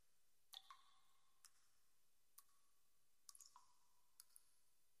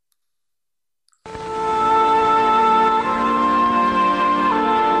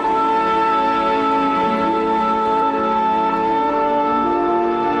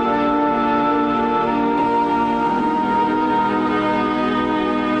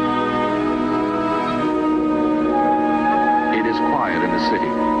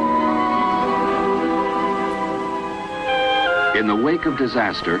the wake of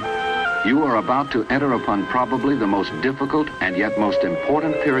disaster, you are about to enter upon probably the most difficult and yet most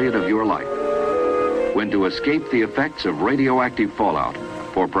important period of your life, when to escape the effects of radioactive fallout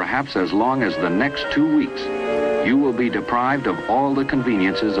for perhaps as long as the next 2 weeks, you will be deprived of all the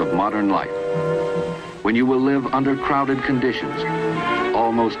conveniences of modern life. When you will live under crowded conditions,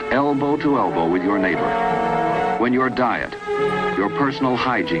 almost elbow to elbow with your neighbor. When your diet, your personal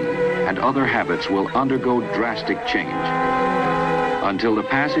hygiene, and other habits will undergo drastic change. Until the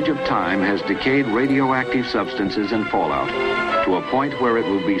passage of time has decayed radioactive substances and fallout to a point where it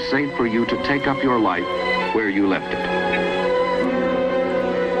will be safe for you to take up your life where you left it.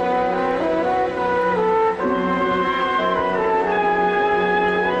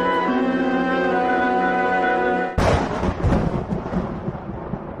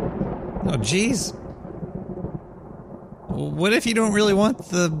 Oh, geez. What if you don't really want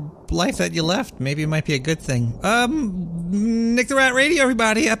the life that you left? Maybe it might be a good thing. Nick the Rat Radio,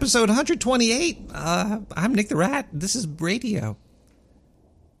 everybody. Episode 128. I'm Nick the Rat. This is radio.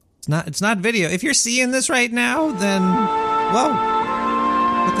 It's not video. If you're seeing this right now, then, whoa.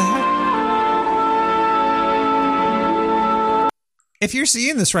 What the heck? If you're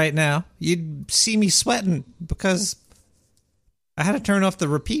seeing this right now, you'd see me sweating because I had to turn off the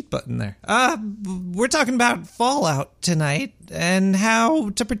repeat button there. We're talking about Fallout tonight and how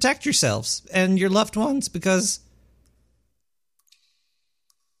to protect yourselves and your loved ones because,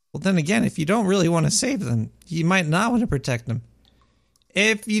 well, then again, if you don't really want to save them, you might not want to protect them.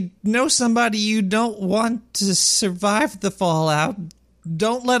 If you know somebody you don't want to survive the fallout,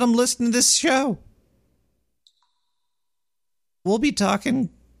 don't let them listen to this show. We'll be talking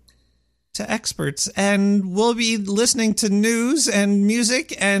to experts, and we'll be listening to news and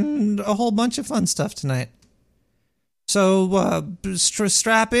music and a whole bunch of fun stuff tonight. So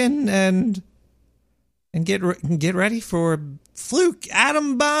strap in and get ready for Fluke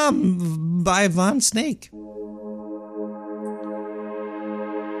Atom Bomb by Von Snake.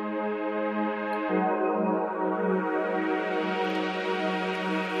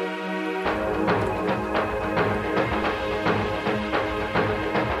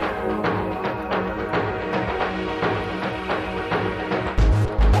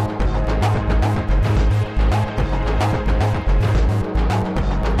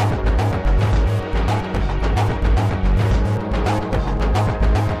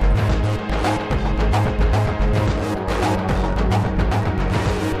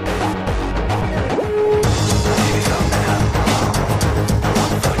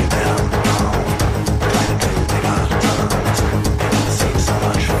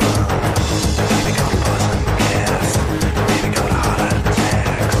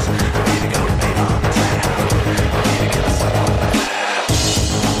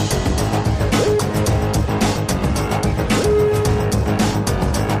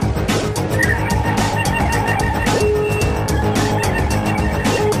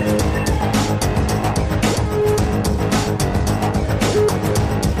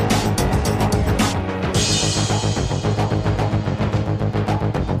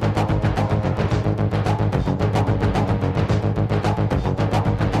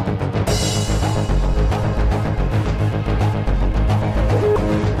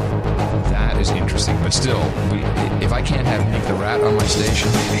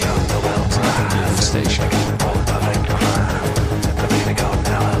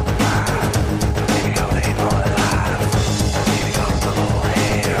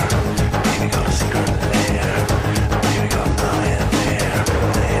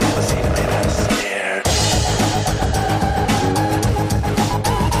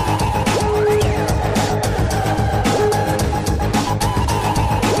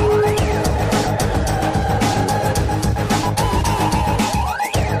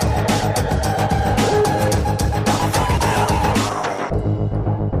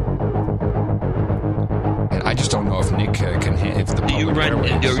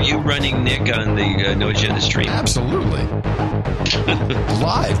 Are you running Nick on the No Agenda stream? Absolutely.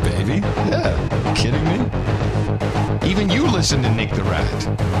 Live, baby. Yeah. You kidding me? Even you listen to Nick the Rat.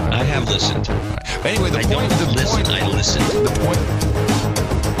 I have listened. Anyway, I listen. The point.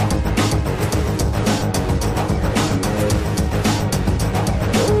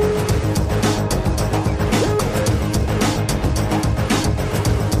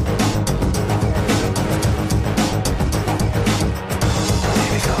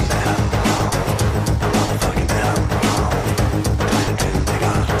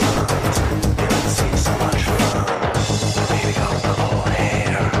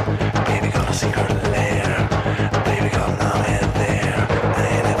 Secret lair, baby, come now and there.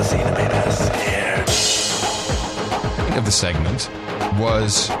 segment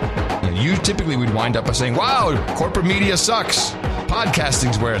was, you typically would wind up by saying, wow, corporate media sucks.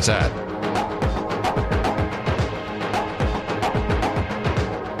 Podcasting's where it's at.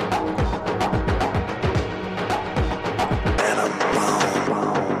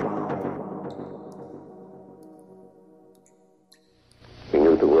 We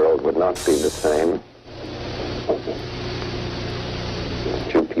knew the world would not be the same. A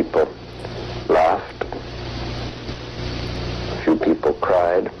few people laughed. A few people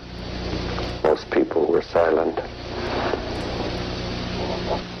cried. Most people were silent.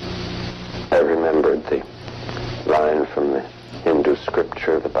 I remembered the line from the Hindu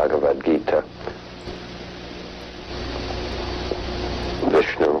scripture, the Bhagavad Gita.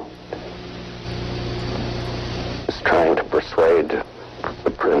 Vishnu is trying to persuade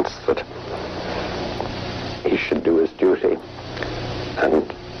the prince that he should do his duty,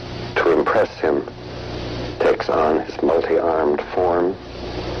 and to impress him takes on his multi-armed form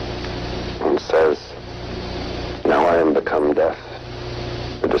and says, now I am become death,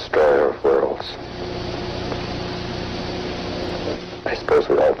 the destroyer of worlds. I suppose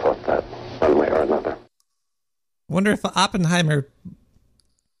we all thought that one way or another. Wonder if Oppenheimer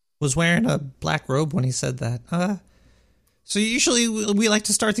was wearing a black robe when he said that. So usually we like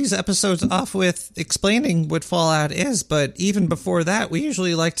to start these episodes off with explaining what Fallout is, but even before that, we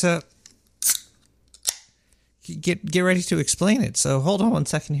usually like to get ready to explain it. So hold on one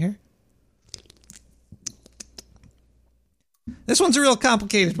second here. This one's a real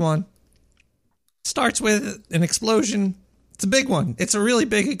complicated one. Starts with an explosion. It's a big one. It's a really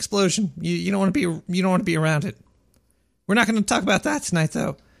big explosion. You don't want to be around it. We're not going to talk about that tonight,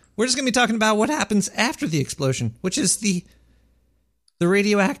 though. We're just going to be talking about what happens after the explosion, which is the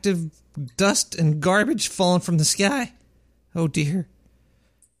radioactive dust and garbage falling from the sky. Oh dear.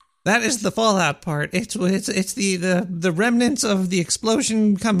 That is the fallout part. It's the remnants of the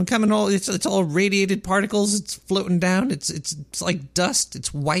explosion coming all. It's all radiated particles. It's floating down. It's like dust.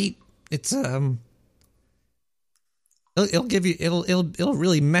 It's white. It's It'll give you. It'll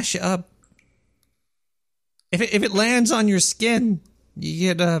really mess you up. If it lands on your skin,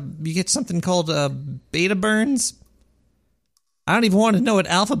 you get something called beta burns. I don't even want to know what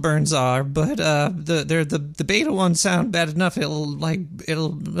alpha burns are, but the beta ones sound bad enough. It'll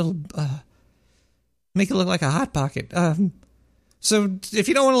make it look like a hot pocket. So if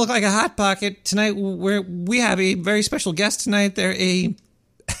you don't want to look like a hot pocket tonight, we have a very special guest tonight. They're a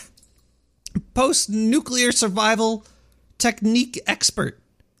post-nuclear survival technique expert,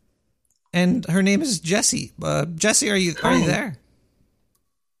 and her name is Jessie. Jessie, are you there?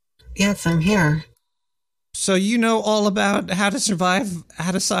 Yes, I'm here. So you know all about how to survive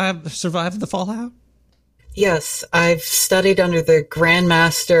the fallout? Yes, I've studied under the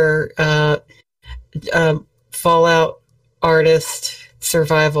Grandmaster Fallout artist,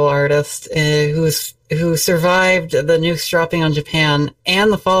 survival artist, who survived the nukes dropping on Japan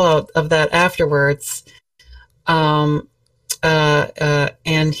and the fallout of that afterwards.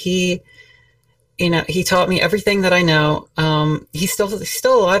 And he taught me everything that I know. He's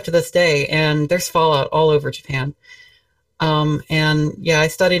still alive to this day, and there's fallout all over Japan. And yeah, I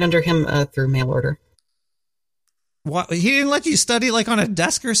studied under him through mail order. What? He didn't let you study like on a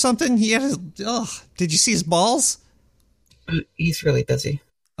desk or something? He had his. Did you see his balls? He's really busy.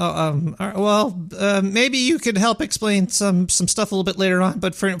 Oh, all right, well, maybe you could help explain some stuff a little bit later on.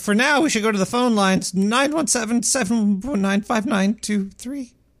 But for now, we should go to the phone lines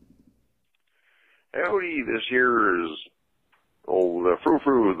 917-719-5923. Howdy, this here is old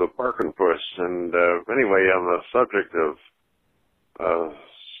Frou-Frou, the barking puss, and anyway, on the subject of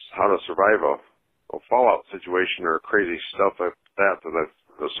how to survive a fallout situation or crazy stuff like that I've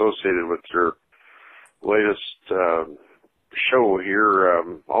associated with your latest show here,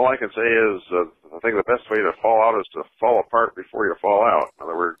 all I can say is I think the best way to fall out is to fall apart before you fall out. In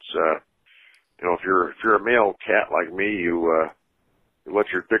other words, if you're a male cat like me, you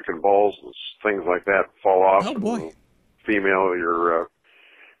let your dick and balls and things like that fall off. Oh boy! And female, your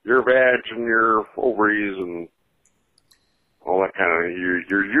vag and your ovaries and all that kind of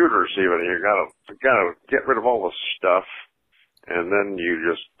your uterus even. You gotta get rid of all the stuff, and then you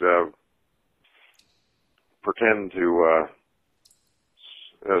just pretend to.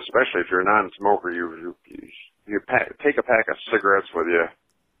 Especially if you're a non-smoker, you take a pack of cigarettes with you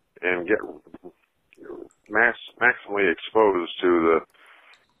and get maximally exposed to the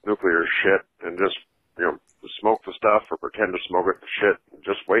nuclear shit, and just smoke the stuff or pretend to smoke it. Shit,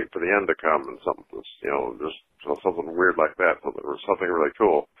 just wait for the end to come and something weird like that, something really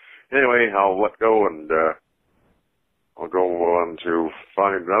cool. Anyway, I'll let go and I'll go on to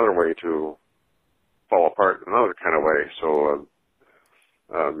find another way to fall apart in another kind of way. So,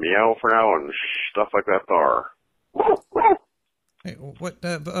 meow for now and stuff like that there. Hey, what?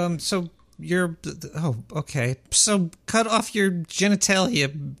 So you're. Oh, okay. So cut off your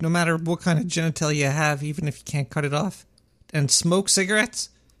genitalia, no matter what kind of genitalia you have, even if you can't cut it off, and smoke cigarettes.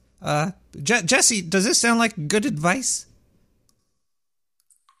 Jesse, does this sound like good advice?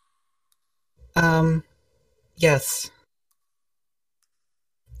 Yes.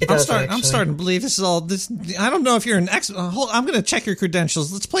 I'm starting to believe this is all this. I don't know if you're an ex. I'm going to check your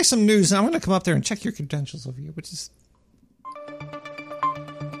credentials. Let's play some news, and I'm going to come up there and check your credentials over here, which is.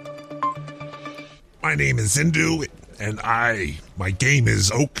 My name is Zindu, and my game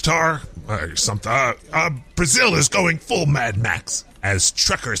is Oktar, or something. Brazil is going full Mad Max as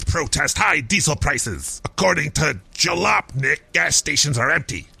truckers protest high diesel prices. According to Jalopnik, gas stations are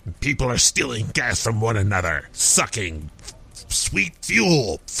empty, and people are stealing gas from one another, sucking sweet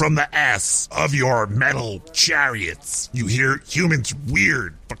fuel from the ass of your metal chariots. You hear humans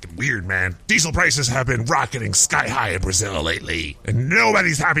weird, fucking weird, man. Diesel prices have been rocketing sky high in Brazil lately, and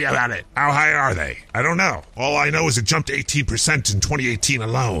nobody's happy about it. How high are they? I don't know. All I know is it jumped 18% in 2018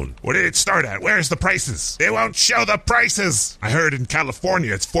 alone. What did it start at? Where's the prices? They won't show the prices. I heard in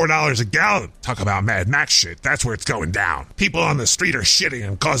California it's $4 a gallon. Talk about Mad Max shit. That's where it's going down. People on the street are shitting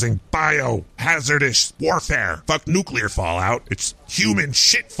and causing biohazardous warfare. Fuck nuclear fallout. It's human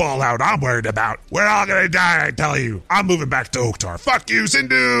shit fallout I'm worried about. We're all gonna die, I tell you. I'm moving back to Oktar. Fuck you,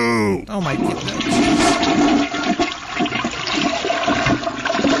 Zindu! Oh my god.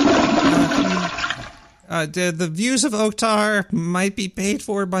 The views of Oktar might be paid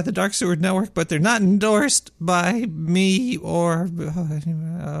for by the Dark Sewer Network, but they're not endorsed by me or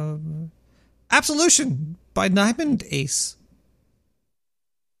Absolution by Diamond Ace.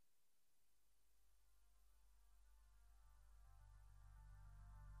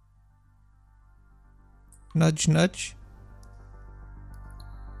 Nudge, nudge.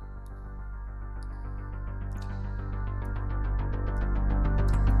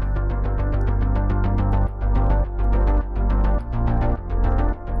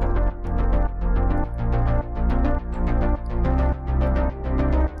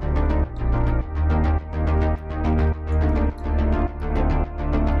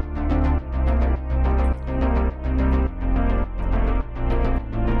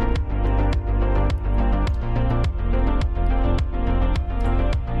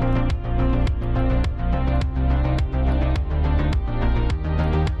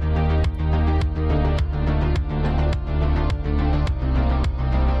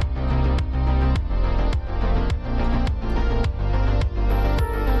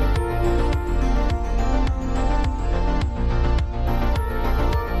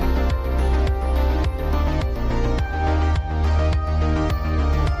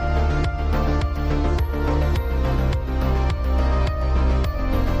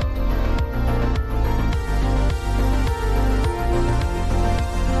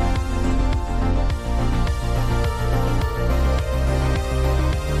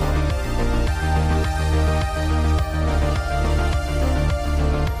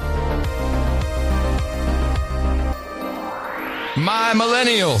 My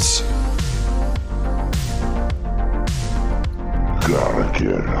millennials. Gotta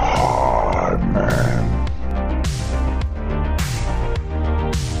get hard, man.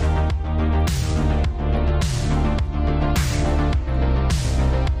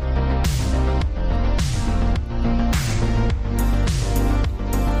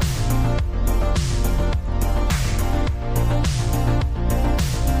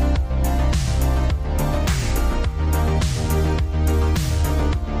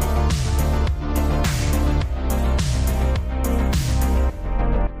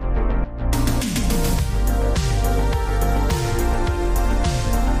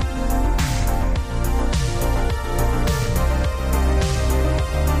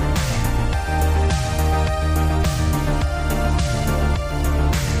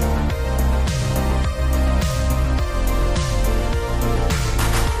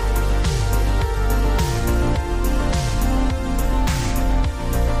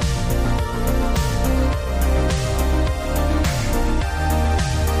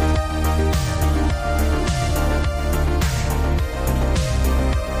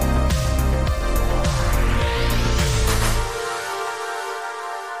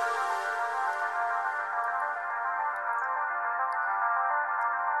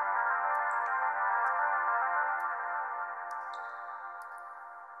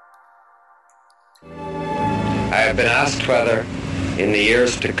 I have been asked whether, in the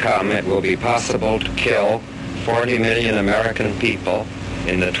years to come, it will be possible to kill 40 million American people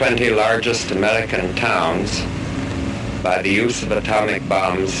in the 20 largest American towns by the use of atomic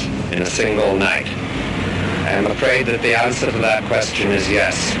bombs in a single night? I am afraid that the answer to that question is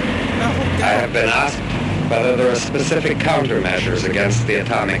yes. I have been asked whether there are specific countermeasures against the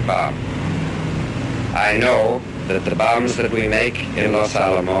atomic bomb. I know that the bombs that we make in Los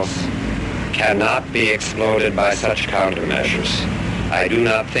Alamos cannot be exploded by such countermeasures. I do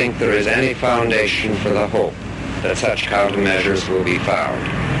not think there is any foundation for the hope that such countermeasures will be found.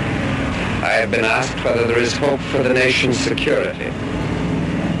 I have been asked whether there is hope for the nation's security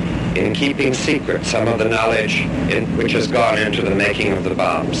in keeping secret some of the knowledge which has gone into the making of the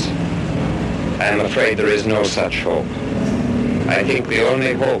bombs. I am afraid there is no such hope. I think the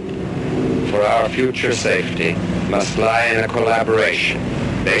only hope for our future safety must lie in a collaboration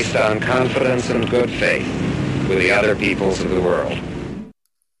based on confidence and good faith with the other peoples of the world.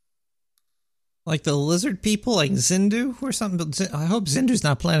 Like the lizard people, like Zindu or something. I hope Zindu's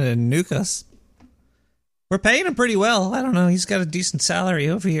not planning to nuke us. We're paying him pretty well. I don't know. He's got a decent salary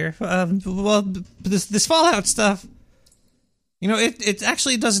over here. Well, this Fallout stuff, you know, it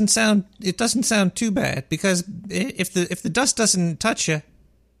actually doesn't sound too bad, because if the dust doesn't touch you,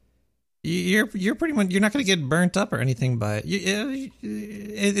 you're pretty much, you're not going to get burnt up or anything by it.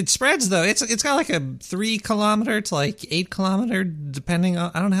 It spreads though. It's got like a 3 kilometer to like 8 kilometer, depending on,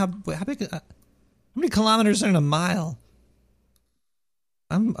 I don't know how big. How many kilometers are in a mile?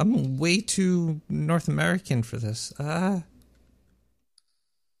 I'm way too North American for this.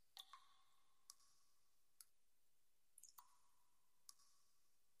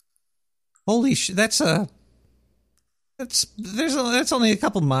 Holy shit! That's only a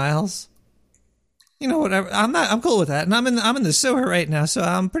couple miles. You know, whatever. I'm cool with that, and I'm in the sewer right now, so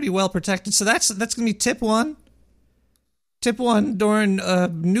I'm pretty well protected. So that's gonna be tip one. Tip one: during a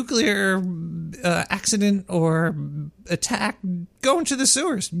nuclear accident or attack, go into the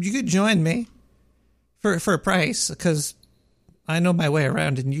sewers. You could join me for a price, because I know my way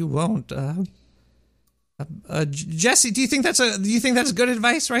around and you won't. Jesse, do you think that's good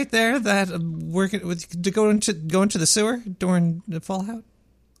advice right there? That to go into the sewer during the Fallout?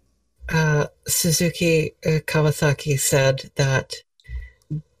 Suzuki Kawasaki said that.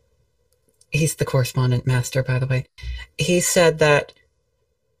 He's the correspondent master, by the way. He said that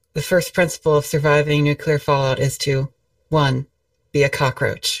the first principle of surviving nuclear fallout is to, 1, be a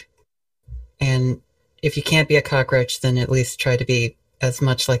cockroach. And if you can't be a cockroach, then at least try to be as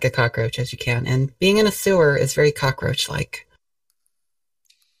much like a cockroach as you can. And being in a sewer is very cockroach-like.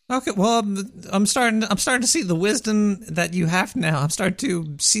 Okay, well, I'm starting to see the wisdom that you have now. I'm starting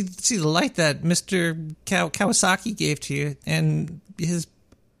to see the light that Mr. Kawasaki gave to you, and his.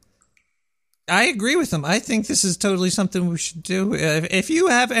 I agree with him. I think this is totally something we should do. If you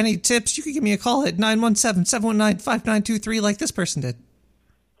have any tips, you can give me a call at 917-719-5923 like this person did.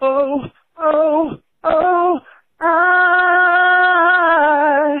 I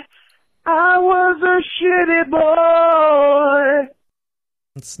was a shitty boy.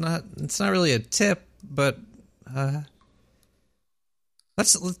 It's not really a tip, but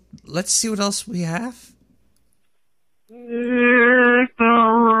let's see what else we have.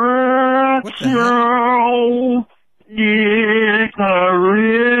 What the hell?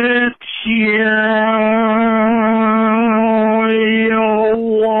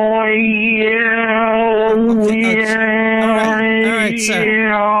 All right, sir.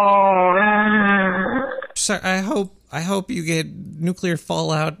 Sir, I hope you get nuclear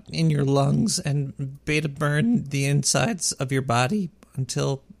fallout in your lungs and beta burn the insides of your body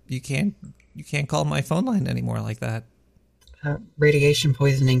until you can't call my phone line anymore like that. Radiation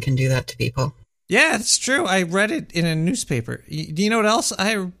poisoning can do that to people. Yeah, it's true. I read it in a newspaper. Do you know what else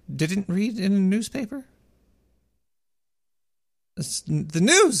I didn't read in a newspaper? It's the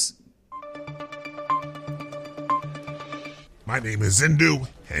news. My name is Zindu,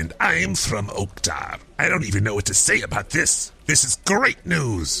 and I am from Oktar. I don't even know what to say about this. This is great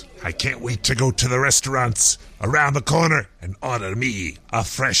news. I can't wait to go to the restaurants around the corner and order me a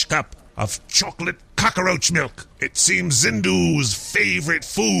fresh cup of chocolate cockroach milk. It seems Zindu's favorite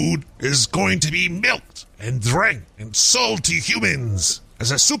food is going to be milked and drank and sold to humans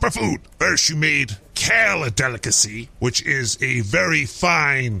as a superfood. First you made kale a delicacy, which is a very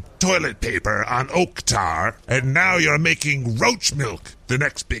fine toilet paper on oak tar, and now you're making roach milk the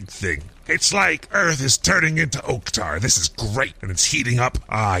next big thing. It's like Earth is turning into oak tar. This is great, and it's heating up.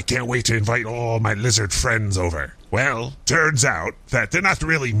 I can't wait to invite all my lizard friends over. Well, turns out that they're not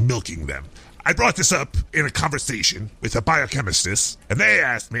really milking them. I brought this up in a conversation with a biochemist, and they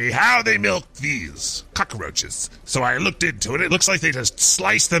asked me how they milk these cockroaches. So I looked into it. It looks like they just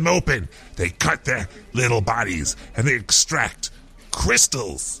slice them open. They cut their little bodies, and they extract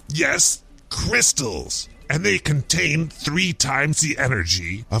crystals. Yes, crystals. And they contain 3 times the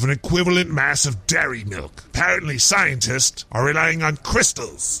energy of an equivalent mass of dairy milk. Apparently, scientists are relying on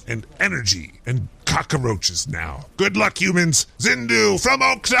crystals and energy and cockroaches now. Good luck, humans. Zindu from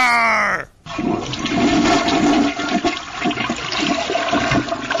Oktar!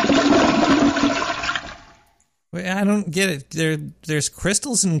 Wait, I don't get it. There's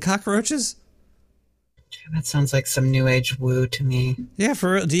crystals and cockroaches? That sounds like some new age woo to me. Yeah,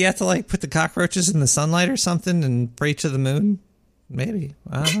 for real. Do you have to like put the cockroaches in the sunlight or something and pray to the moon? Maybe.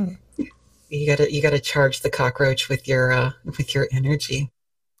 I don't know. You gotta charge the cockroach with your energy.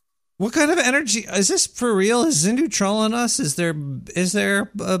 What kind of energy is this for real? Is Zindu trolling us? Is there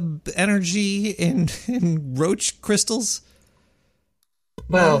energy in roach crystals?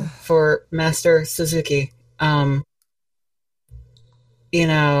 Well, for Master Suzuki,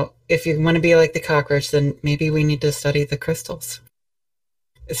 if you want to be like the cockroach, then maybe we need to study the crystals.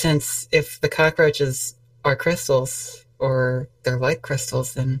 Since if the cockroaches are crystals, or they're like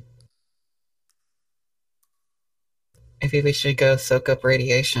crystals, then maybe we should go soak up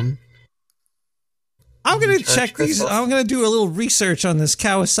radiation. I'm going to check these. I'm going to do a little research on this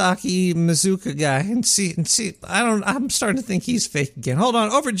Kawasaki Mizuka guy and see. I'm starting to think he's fake again. Hold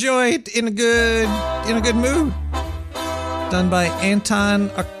on. Overjoyed in a good mood. Done by Anton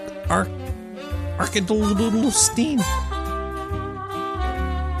Arkadolstein.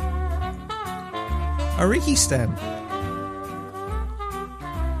 Arikistan.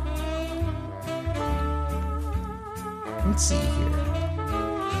 Let's see here.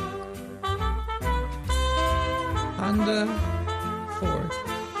 Honda Ford.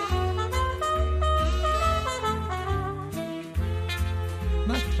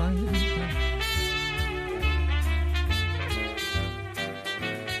 Not finding it.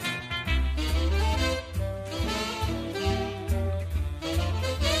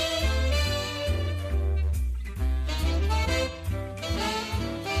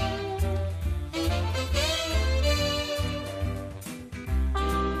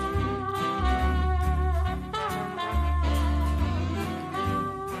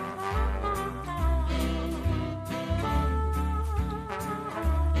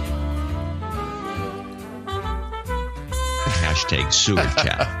 Hashtag sewer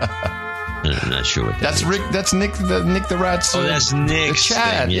chat. I'm not sure what that's means. Rick. That's Nick the Rat's. Oh, that's Nick's the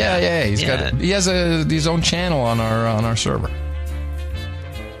chat. thing, Yeah. He has his own channel on our server.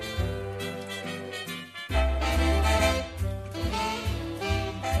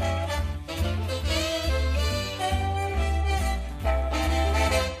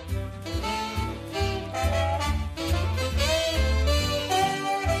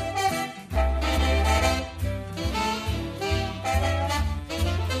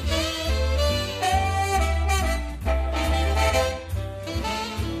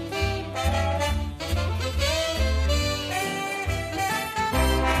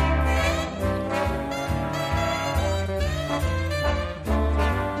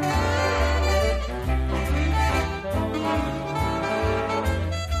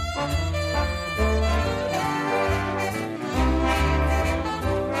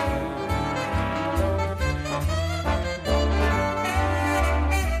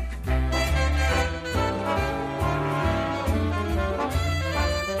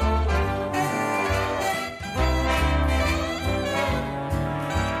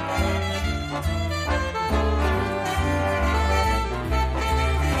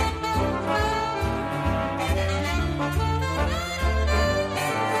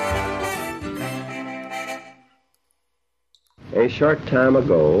 A short time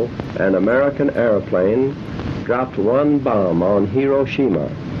ago, an American airplane dropped one bomb on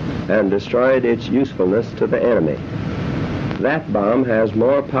Hiroshima and destroyed its usefulness to the enemy. That bomb has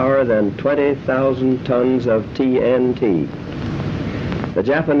more power than 20,000 tons of TNT. The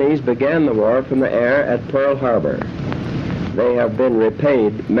Japanese began the war from the air at Pearl Harbor. They have been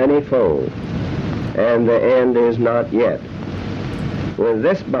repaid many-fold, and the end is not yet. With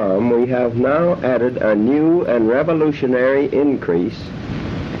this bomb, we have now added a new and revolutionary increase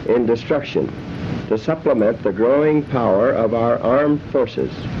in destruction to supplement the growing power of our armed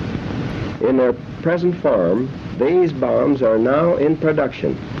forces. In their present form, these bombs are now in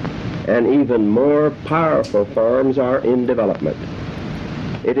production, and even more powerful forms are in development.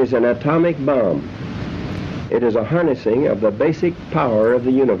 It is an atomic bomb. It is a harnessing of the basic power of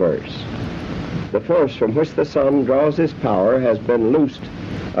the universe. The force from which the sun draws its power has been loosed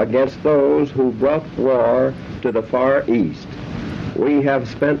against those who brought war to the Far East. We have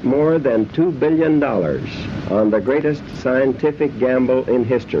spent more than $2 billion on the greatest scientific gamble in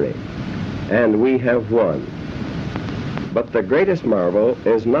history, and we have won. But the greatest marvel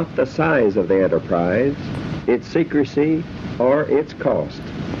is not the size of the enterprise, its secrecy, or its cost,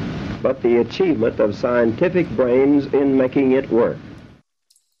 but the achievement of scientific brains in making it work.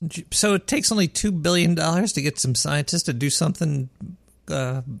 So it takes only $2 billion to get some scientists to do something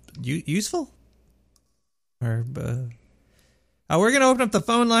useful? Or we're going to open up the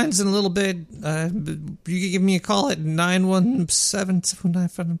phone lines in a little bit. You can give me a call at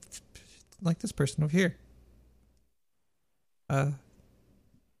 917-795, like this person over here.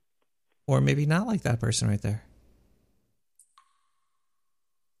 Or maybe not like that person right there.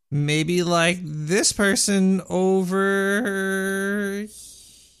 Maybe like this person over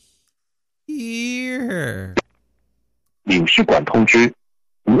here. 领事馆通知，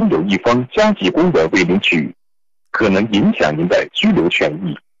您有一封加急公文未领取，可能影响您的居留权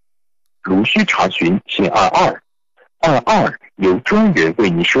益。如需查询，请按222，由专员为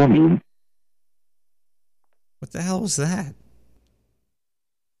您说明。 What the hell was that?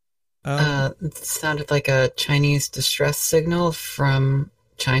 It sounded like a Chinese distress signal from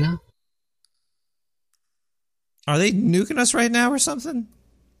China. Are they nuking us right now or something?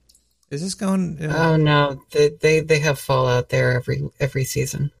 Is this going? Oh no, they have fallout there every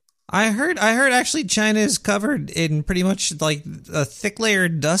season. I heard actually China is covered in pretty much like a thick layer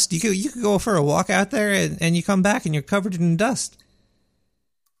of dust. You could go for a walk out there and you come back and you're covered in dust.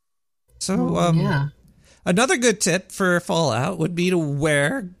 So yeah. Another good tip for fallout would be to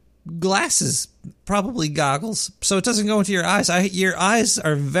wear glasses, probably goggles, so it doesn't go into your eyes. Your eyes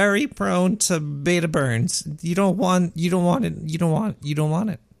are very prone to beta burns. You don't want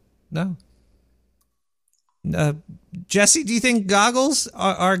it. No. Jesse, do you think goggles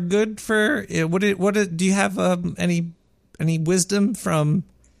are good for do you have any wisdom from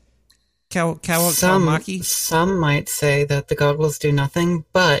Kawamaki? Some might say that the goggles do nothing,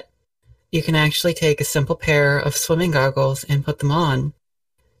 but you can actually take a simple pair of swimming goggles and put them on,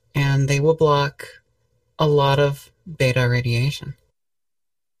 and they will block a lot of beta radiation.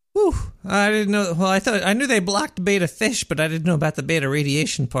 Whew, I didn't know. Well, I knew they blocked beta fish, but I didn't know about the beta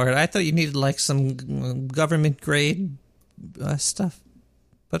radiation part. I thought you needed like some government grade stuff.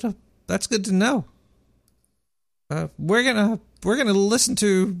 But that's good to know. We're gonna listen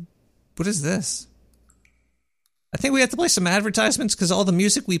to, what is this? I think we have to play some advertisements because all the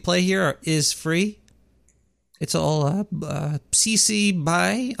music we play here is free. It's all CC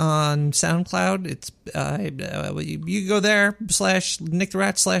BY on SoundCloud. It's you go there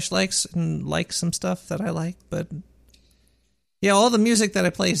 /NickTheRat/likes and like some stuff that I like. But yeah, all the music that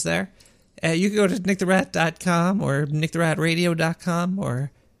I play is there. You can go to NickTheRat.com or NickTheRatRadio.com or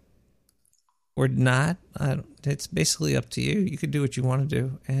not. It's basically up to you. You can do what you want to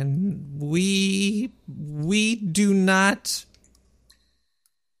do, and we do not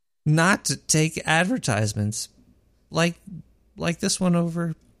to take advertisements like this one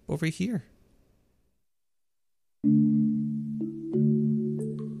over here.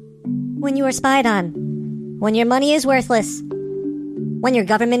 When you are spied on, when your money is worthless, when your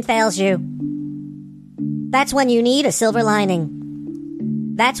government fails you, that's when you need a silver lining.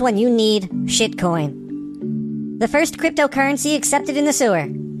 That's when you need Shitcoin, the first cryptocurrency accepted in the sewer.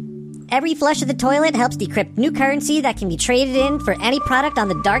 Every flush of the toilet helps decrypt new currency that can be traded in for any product on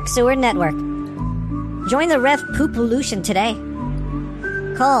the Dark Sewer Network. Join the Rev Poop Pollution today.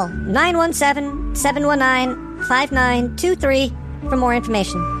 Call 917-719-5923 for more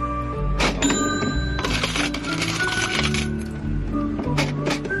information.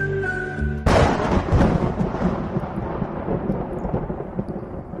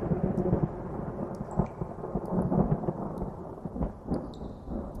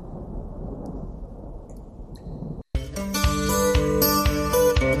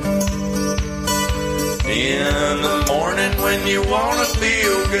 In the morning when you wanna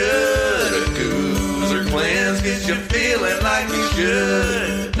feel good, a Goozer cleanse gets you feeling like you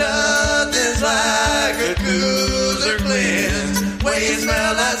should. Nothing's like a Goozer cleanse. Way you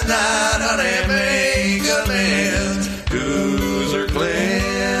smell last night, honey, make amends. Goozer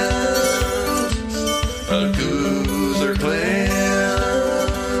cleanse, a Goozer cleanse,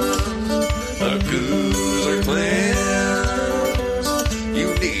 a Goozer cleanse.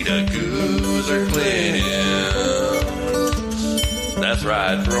 You need a Goozer cleanse. That's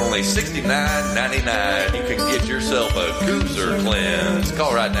right, for only $69.99, you can get yourself a Goozer cleanse.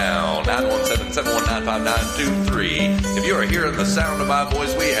 Call right now, 917-719-5923. If you are hearing the sound of my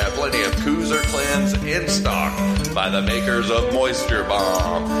voice, we have plenty of Goozer cleanse in stock by the makers of Moisture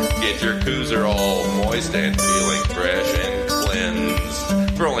Bomb. Get your Goozer all moist and feeling fresh and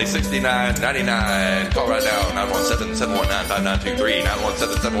cleansed for only $69.99. Call right now, 917-719-5923,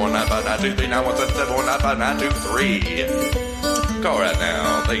 917-719-5923, 917-719-5923. Call right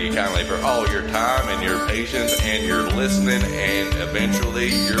now. Thank you kindly for all your time and your patience and your listening and eventually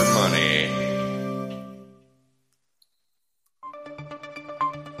your money.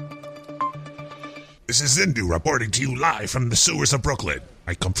 This is Zindu reporting to you live from the sewers of Brooklyn.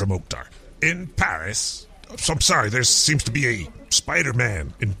 I come from Oaktar. In Paris, I'm sorry, there seems to be a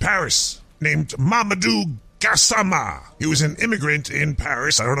Spider-Man in Paris named Mamadou Gassama. He was an immigrant in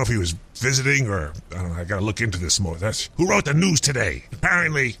Paris. I don't know if he was visiting or, I don't know, I gotta look into this more. That's who wrote the news today.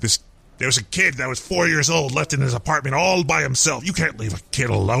 Apparently, there was a kid that was 4 years old left in his apartment all by himself. You can't leave a kid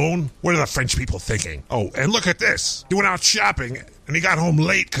alone. What are the French people thinking? Oh, and look at this. He went out shopping and he got home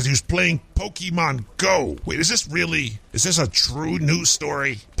late because he was playing Pokemon Go. Wait, is this a true news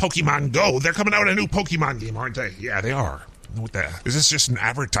story? Pokemon Go? They're coming out with a new Pokemon game, aren't they? Yeah, they are. What the? Is this just an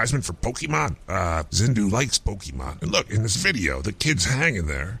advertisement for Pokemon? Zindu likes Pokemon. And look, in this video, the kid's hanging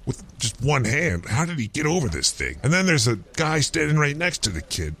there with just one hand. How did he get over this thing? And then there's a guy standing right next to the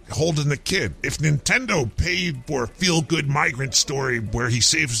kid, holding the kid. If Nintendo paid for a feel-good migrant story where he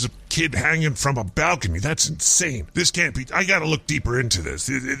saves a kid hanging from a balcony, that's insane. This can't be. I gotta look deeper into this.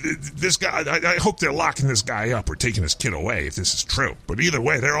 This guy, I hope they're locking this guy up or taking his kid away if this is true. But either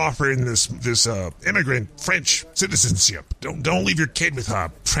way, they're offering this immigrant French citizenship. Don't leave your kid with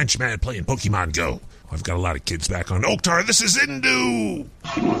a French man playing Pokemon Go. I've got a lot of kids back on Oaktar. This is Zindu.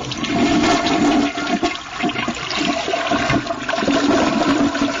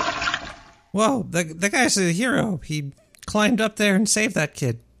 Whoa, the guy's a hero. He climbed up there and saved that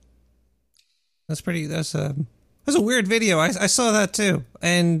kid. That's a weird video. I saw that too.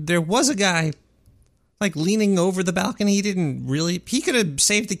 And there was a guy like leaning over the balcony. He could have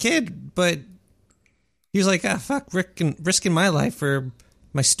saved the kid, but he was like, fuck, risking my life for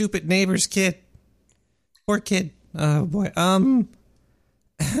my stupid neighbor's kid. Poor kid. Oh boy.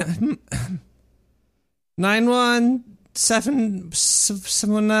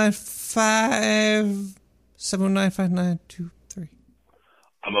 917-719-5923.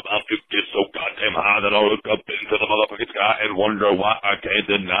 I'm about to get so goddamn high that I'll look up into the motherfucking sky and wonder why I can't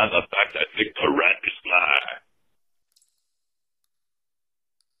deny the fact that Nick the Rat is fly.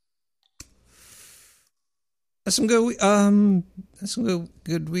 That's some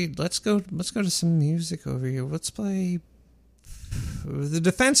good weed. Let's go to some music over here. Let's play The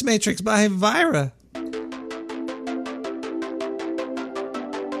Defense Matrix by Vira.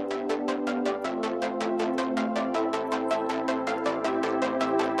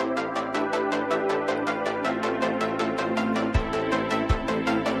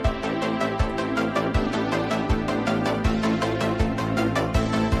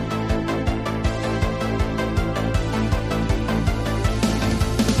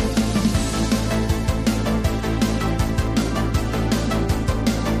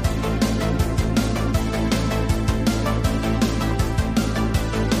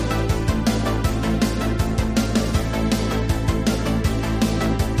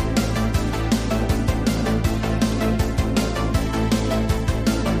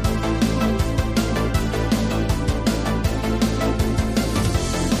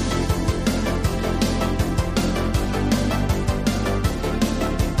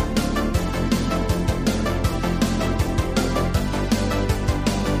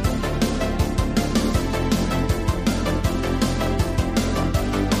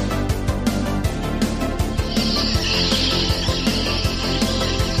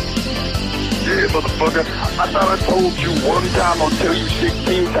 Motherfucker, I thought I told you one time, I'll tell you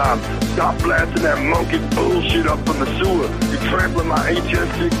 16 times. Stop blasting that monkey bullshit up from the sewer. You're trampling my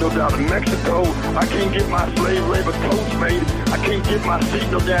HS signal down to Mexico. I can't get my slave labor coach made. I can't get my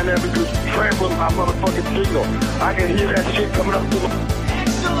signal down there because you're trampling my motherfucking signal. I can hear that shit coming up through the...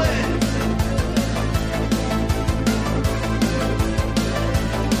 Excellent!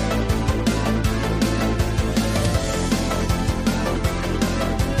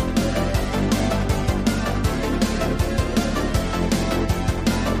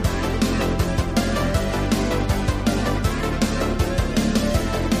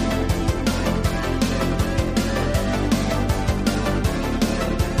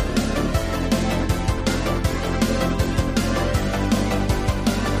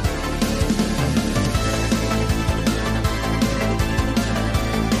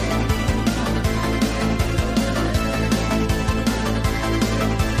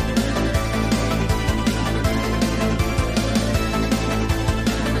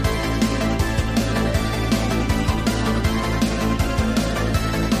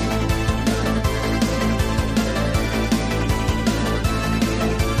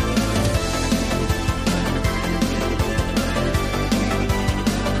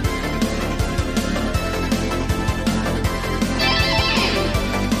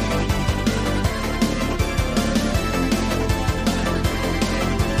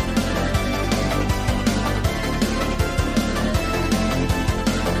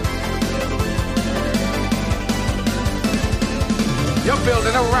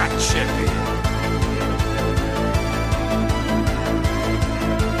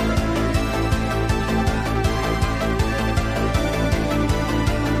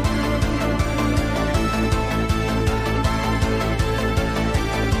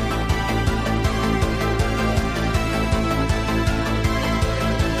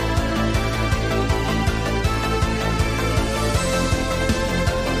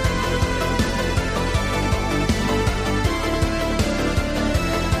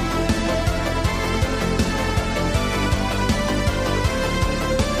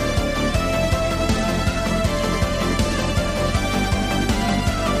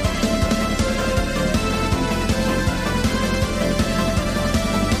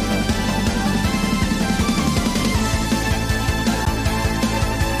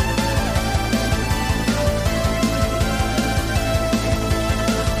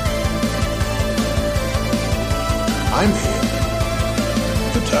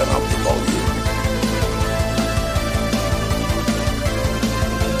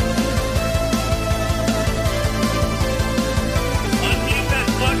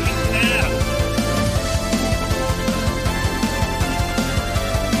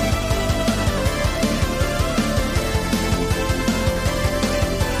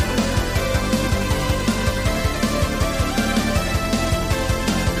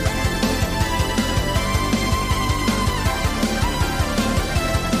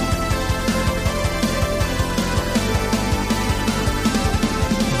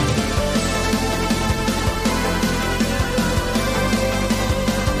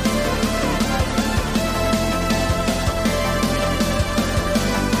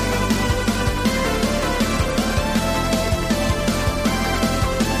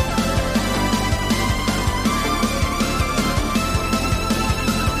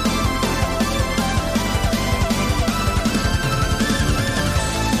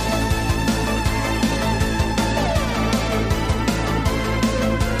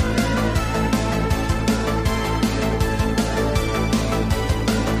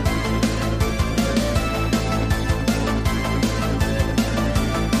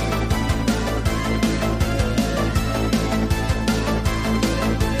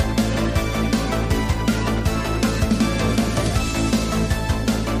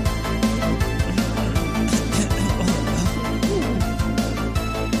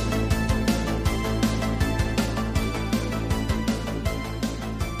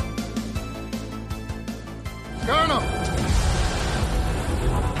 Colonel!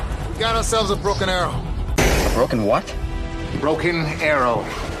 We got ourselves a broken arrow. A broken what? Broken arrow.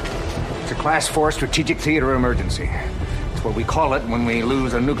 It's a Class 4 strategic theater emergency. It's what we call it when we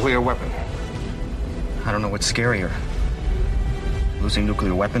lose a nuclear weapon. I don't know what's scarier. Losing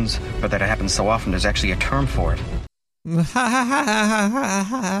nuclear weapons, but that it happens so often there's actually a term for it.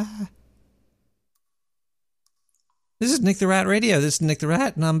 This is Nick the Rat Radio. This is Nick the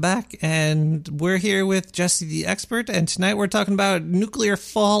Rat, and I'm back, and we're here with Jesse the Expert, and tonight we're talking about nuclear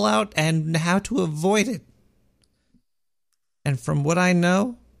fallout and how to avoid it. And from what I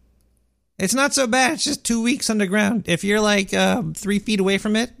know, it's not so bad. It's just 2 weeks underground. If you're like 3 feet away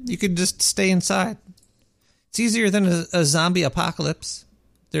from it, you could just stay inside. It's easier than a zombie apocalypse.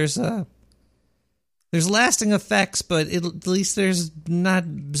 There's lasting effects, but at least there's not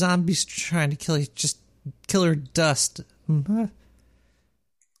zombies trying to kill you. Just killer dust. The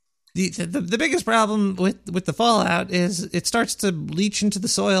biggest problem with the fallout is it starts to leach into the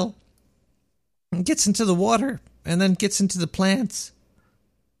soil, and gets into the water, and then gets into the plants,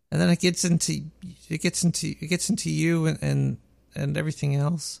 and then it gets into you and everything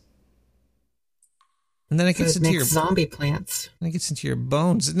else. And then it gets into your zombie plants. And it gets into your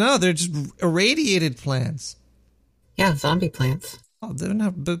bones. No, they're just irradiated plants. Yeah, zombie plants. Oh, they're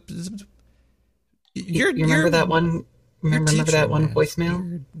not. You remember that one? Remember that one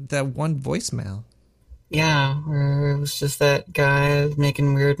voicemail? That one voicemail. Yeah, where it was just that guy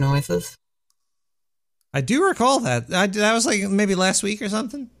making weird noises. I do recall that. That was like maybe last week or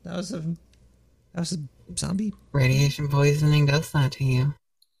something. That was a zombie. Radiation poisoning does that to you.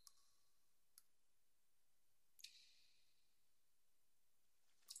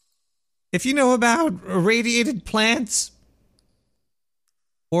 If you know about irradiated plants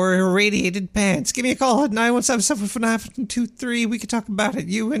or irradiated pants, give me a call at 917-759-23. We can talk about it,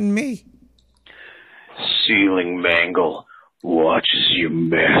 you and me. Ceiling Mangle watches you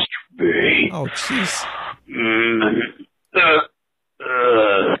masturbate. Oh, jeez.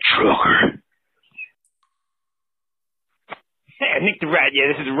 Trucker. Hey, Nick the Rat, yeah,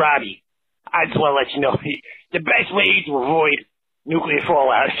 this is Robbie. I just want to let you know, the best way to avoid nuclear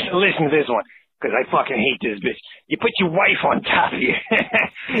fallout is to listen to this one, because I fucking hate this bitch. You put your wife on top of you.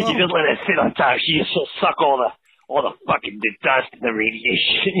 You just let her sit on top. She'll suck all the fucking dust and the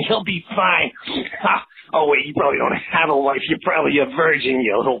radiation. You'll be fine. Oh, wait, you probably don't have a wife. You're probably a virgin,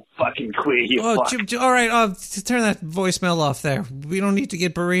 you little fucking queer. You fuck. All right, turn that voicemail off there. We don't need to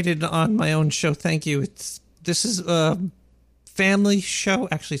get berated on my own show. Thank you. This is a family show.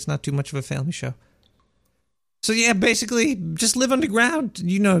 Actually, it's not too much of a family show. So yeah, basically, just live underground.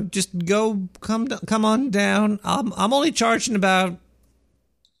 You know, just come on down. I'm only charging about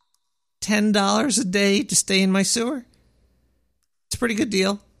 $10 a day to stay in my sewer. It's a pretty good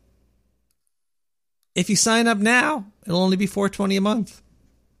deal. If you sign up now, it'll only be $4.20 a month.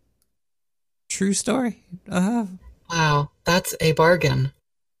 True story. Wow, that's a bargain.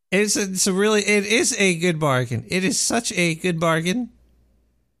 It is a good bargain. It is such a good bargain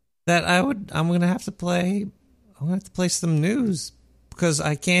that I'm gonna have to play some news because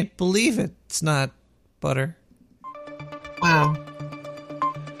I can't believe it. It's not butter. Wow.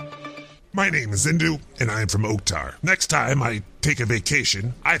 My name is Zindu, and I am from Oktar. Next time I take a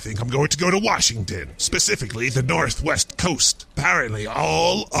vacation, I think I'm going to go to Washington, specifically the Northwest Coast. Apparently,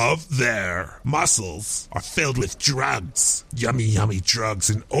 all of their mussels are filled with drugs. Yummy, yummy drugs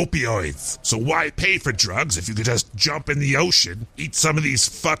and opioids. So why pay for drugs if you could just jump in the ocean, eat some of these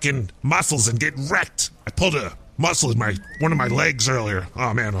fucking mussels, and get wrecked? I pulled a muscle in one of my legs earlier.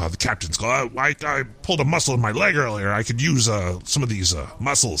 Oh man, the captain's call. I pulled a muscle in my leg earlier. I could use some of these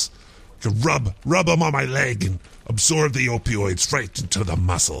mussels. Could rub them on my leg and absorb the opioids right into the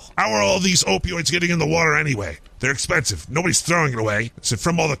muscle. How are all these opioids getting in the water anyway? They're expensive. Nobody's throwing it away. Is it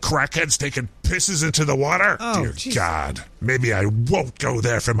from all the crackheads taking pisses into the water? Oh, dear geez. God. Maybe I won't go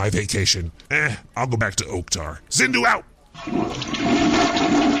there for my vacation. I'll go back to Oktar. Zindu out!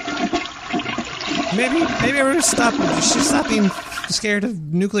 Maybe we should stop being scared of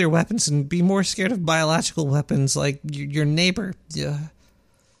nuclear weapons and be more scared of biological weapons like your neighbor. Yeah.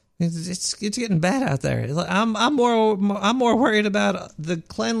 It's getting bad out there. I'm more worried about the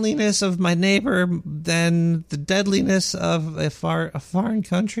cleanliness of my neighbor than the deadliness of a foreign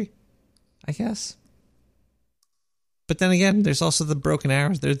country, I guess. But then again, there's also the broken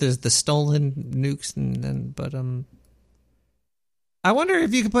arrows. There's the stolen nukes, but I wonder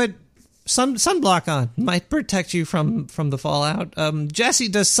if you could put sunblock on. Might protect you from the fallout. Jesse,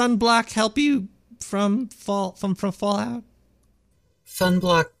 does sunblock help you from fallout?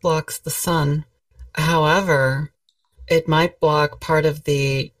 Sunblock blocks the sun. However, it might block part of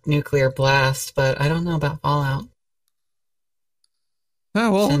the nuclear blast, but I don't know about fallout. Oh,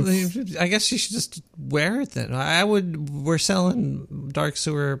 well, I guess you should just wear it then. We're selling dark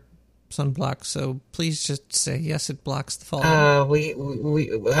sewer sunblock, so please just say yes, it blocks the fallout. We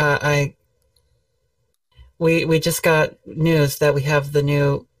just got news that we have the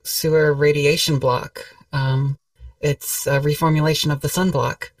new sewer radiation block. It's a reformulation of the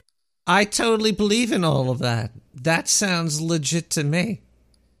sunblock. I totally believe in all of that. That sounds legit to me.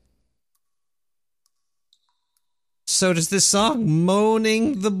 So does this song,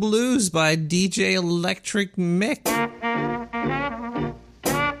 Moaning the Blues by DJ Electric Mick.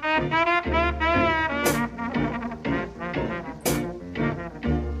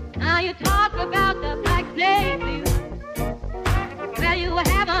 Now you talk about the Black Snake Blues. Well, you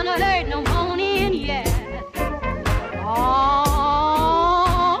haven't heard no moaning yet.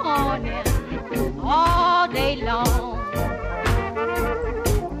 All day long.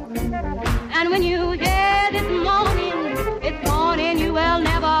 And when you hear this morning, it's morning you will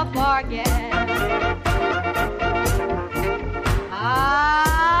never forget.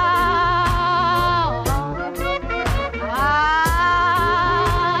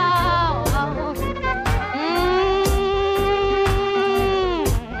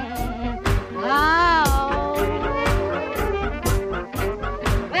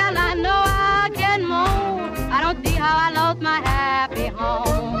 Well, I know I can moan. I don't see how I lost my happy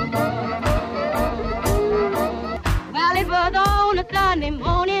home. Well, it was on a Sunday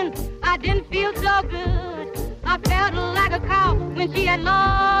morning. I didn't feel so good. I felt like a cow when she had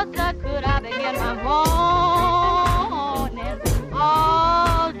lost her could. I began my morning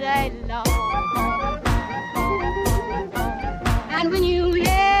all day long. And when you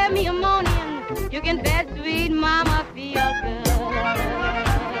hear me a moaning, you can bet sweet mama feel good.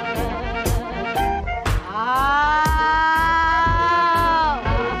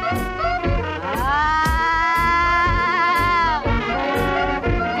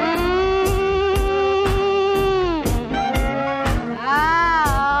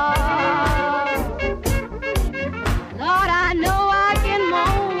 Lord, I know I can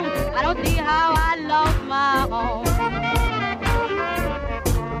moan. I don't see how I lost my home.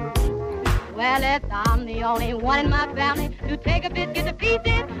 Well, I'm the only one in my family to take a biscuit to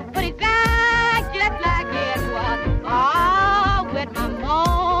pieces, put it back just like it was. Oh, with my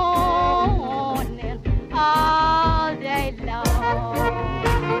moaning all day long.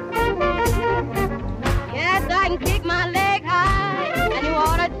 Yes, I can kick my leg high, and you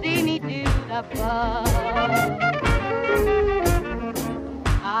ought to see me do the bug.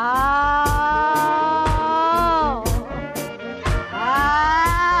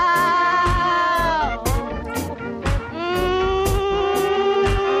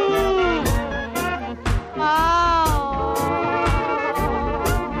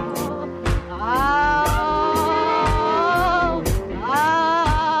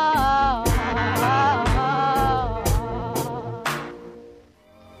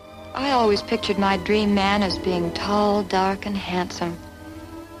 I always pictured my dream man as being tall, dark, and handsome.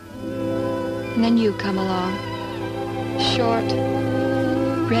 And then you come along. Short,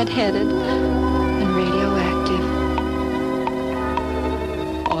 red-headed, and radioactive.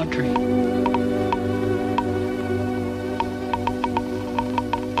 Audrey.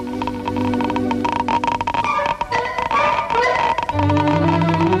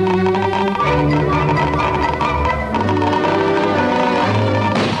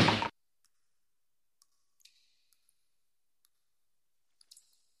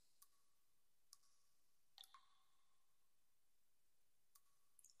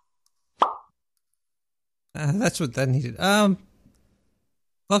 That's what that needed.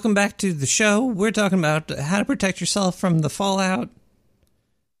 Welcome back to the show. We're talking about how to protect yourself from the fallout.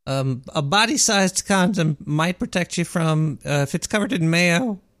 A body-sized condom might protect you from, if it's covered in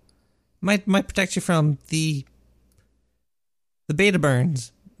mayo, might protect you from the beta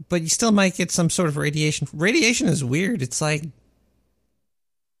burns, but you still might get some sort of radiation. Radiation is weird. It's like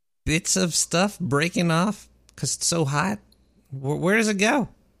bits of stuff breaking off because it's so hot. Where does it go?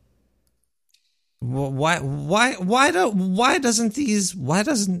 Why doesn't if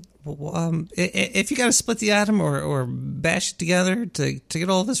you got to split the atom or bash it together to get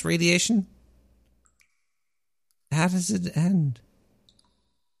all this radiation, how does it end?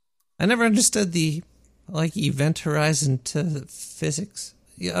 I never understood the event horizon to physics.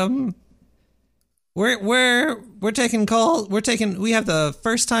 We're taking call. We have the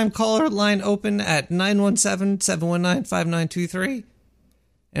first time caller line open at 917-719-5923.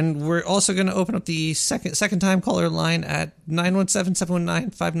 And we're also going to open up the second time caller line at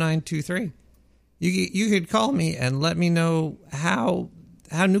 917-719-5923. You could call me and let me know how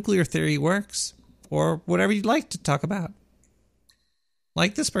nuclear theory works, or whatever you'd like to talk about,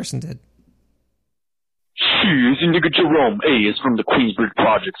 like this person did. Hey, it's nigga Jerome. Hey, it's from the Queensbridge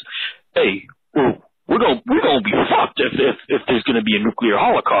Projects. Hey, well, we're gonna be fucked if there's gonna be a nuclear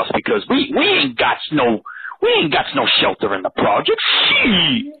holocaust, because we ain't got no shelter in the projects.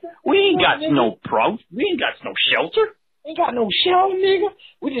 Shit, we ain't got no shelter. Ain't got no shelter, nigga.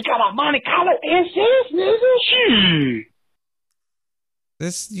 We just got our Monte Carlo SS, nigga. Shit.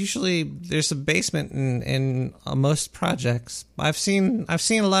 There's a basement in most projects. I've seen a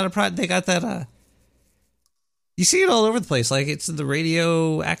lot of they got that. You see it all over the place. Like, it's the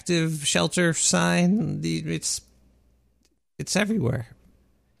radioactive shelter sign. It's everywhere.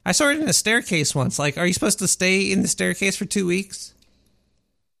 I saw it in a staircase once. Like, are you supposed to stay in the staircase for 2 weeks?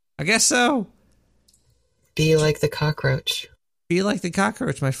 I guess so. Be like the cockroach. Be like the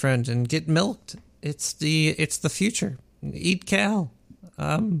cockroach, my friend, and get milked. It's the future. Eat Cal.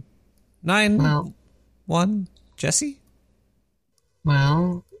 9-1 Jesse?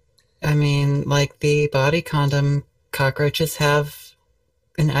 Well, I mean, like the body condom, cockroaches have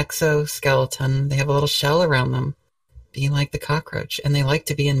an exoskeleton. They have a little shell around them. Be like the cockroach, and they like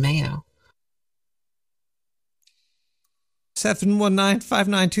to be in mayo.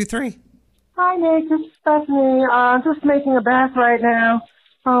 719-5923. Hi, Nick. This is Stephanie. I'm just making a bath right now.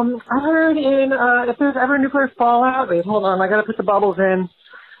 I heard if there's ever nuclear fallout... Wait, hold on. I gotta put the bubbles in.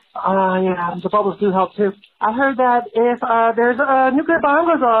 Yeah, the bubbles do help, too. I heard that if there's a nuclear bomb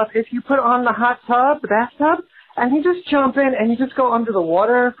goes off, if you put on the hot tub, the bathtub, and you just jump in and you just go under the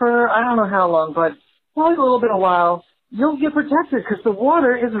water for, I don't know how long, but probably a little bit of a while, you'll get protected because the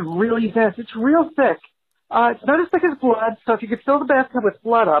water is really dense. It's real thick. It's not as thick as blood, so if you could fill the bathtub with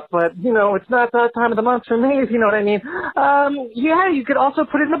blood up, but, you know, it's not that time of the month for me, if you know what I mean. Yeah, you could also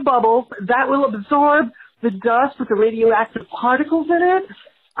put it in a bubble. That will absorb the dust with the radioactive particles in it.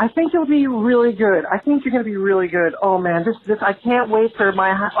 I think you'll be really good. I think you're going to be really good. Oh, man, this I can't wait for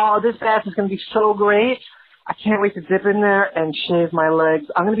this bath is going to be so great. I can't wait to dip in there and shave my legs.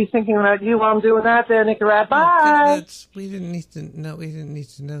 I'm going to be thinking about you while I'm doing that there, Nick the Rat. Bye! We didn't need to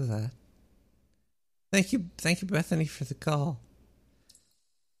know that. Thank you, Bethany, for the call.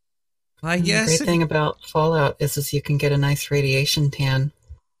 I guess the great thing about Fallout is you can get a nice radiation tan.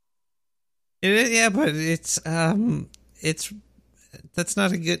 Yeah, but it's that's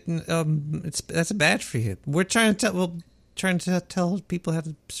not a good. That's bad for you. We're trying to tell people how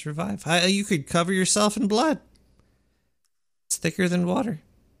to survive. You could cover yourself in blood. It's thicker than water.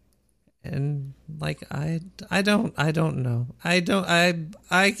 And like I don't know. I'm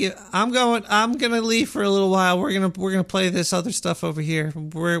gonna leave for a little while. We're gonna play this other stuff over here.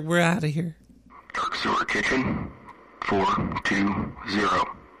 We're out of here. Dark Sewer Kitchen 420.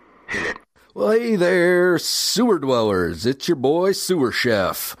 Hit it. Well, hey there, sewer dwellers. It's your boy Sewer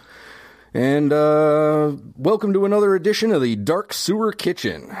Chef. And welcome to another edition of the Dark Sewer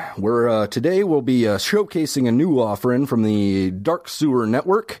Kitchen, where today we'll be showcasing a new offering from the Dark Sewer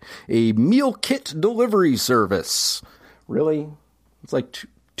Network, a meal kit delivery service. Really? It's like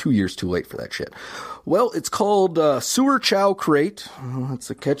 2 years too late for that shit. Well, it's called Sewer Chow Crate. That's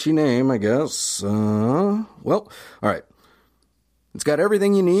a catchy name, I guess. Well, all right. It's got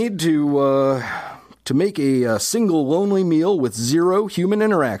everything you need to make a single lonely meal with zero human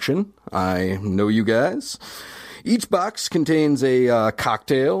interaction. I know you guys. Each box contains a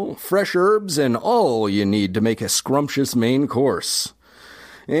cocktail, fresh herbs, and all you need to make a scrumptious main course.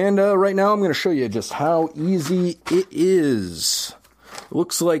 And right now I'm going to show you just how easy it is.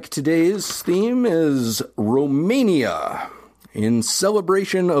 Looks like today's theme is Romania, in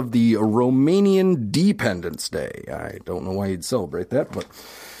celebration of the Romanian Dependence Day. I don't know why you'd celebrate that, but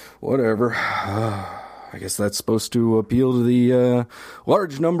whatever. I guess that's supposed to appeal to the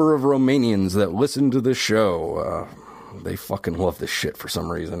large number of Romanians that listen to the show. They fucking love this shit for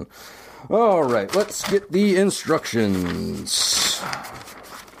some reason. All right, let's get the instructions.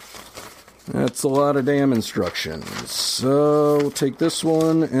 That's a lot of damn instructions. So we'll take this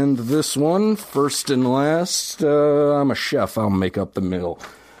one and this one, first and last. I'm a chef. I'll make up the middle.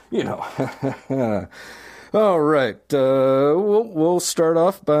 You know. All right. We'll start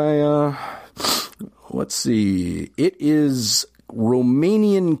off by, let's see. It is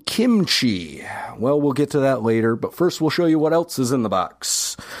Romanian kimchi. Well, we'll get to that later, but first we'll show you what else is in the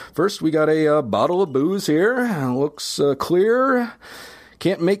box. First, we got a bottle of booze here. Looks clear.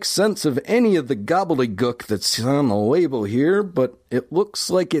 Can't make sense of any of the gobbledygook that's on the label here, but it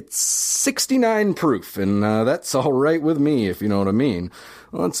looks like it's 69 proof, and that's all right with me, if you know what I mean.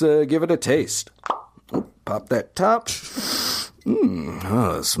 Let's give it a taste. Pop that top.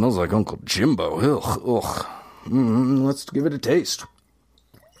 It smells like Uncle Jimbo. Ugh. Let's give it a taste.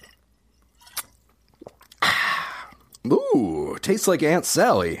 Ooh, tastes like Aunt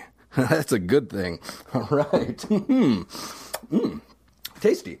Sally. That's a good thing. All right.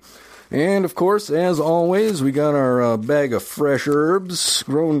 Tasty. And, of course, as always, we got our bag of fresh herbs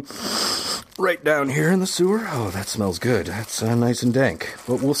grown right down here in the sewer. Oh, that smells good. That's nice and dank.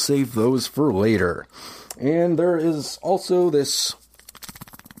 But we'll save those for later. And there is also this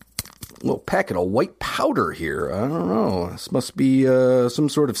little packet of white powder here. I don't know. This must be some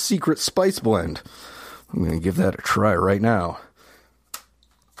sort of secret spice blend. I'm going to give that a try right now.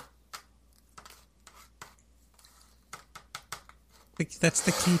 That's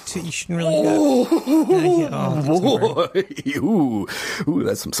the key to eating really good. Boy. Ooh,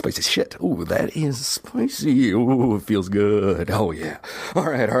 that's some spicy shit. Ooh, that is spicy. Ooh, it feels good. Oh, yeah. All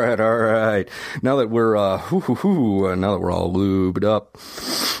right. Now that we're, now that we're all lubed up,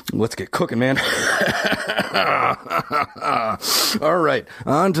 let's get cooking, man. All right,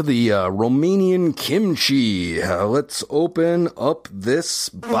 on to the Romanian kimchi. Let's open up this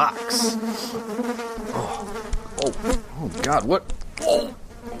box. Oh, God, what? Oh,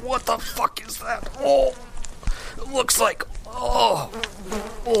 what the fuck is that? Oh, it looks like,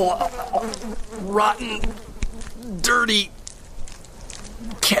 rotten, dirty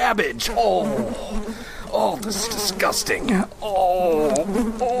cabbage. Oh, this is disgusting. You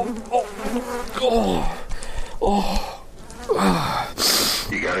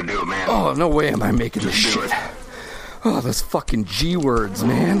gotta do it, man. Oh, no way am I making this shit. Oh, those fucking G words,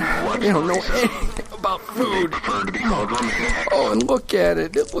 man. They don't know anything about food. Oh, and look at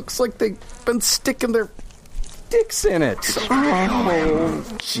it. It looks like they've been sticking their dicks in it. Oh,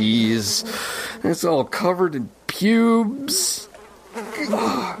 jeez. It's all covered in pubes.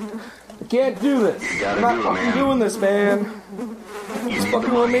 I can't do this. I'm not fucking doing this, man. These fucking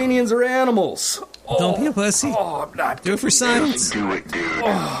Romanians are animals. Don't be a pussy. Oh, I'm not. Do it for science. Do it, dude.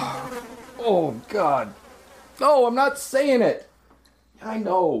 Oh, God. No, I'm not saying it. I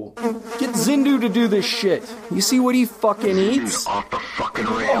know. Get Zindu to do this shit. You see what he fucking eats? Off the fucking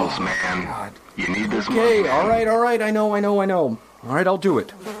rails, man. God. You need this Okay, money. all right. I know. All right, I'll do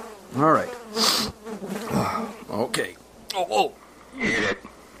it. All right. Okay. Oh. Hit it.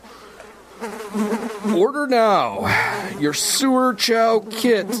 Order now. Your sewer chow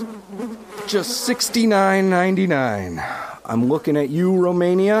kit. Just $69.99. I'm looking at you,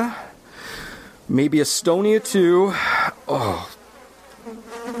 Romania. Maybe Estonia, too. Oh.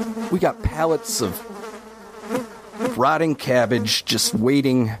 We got pallets of rotting cabbage just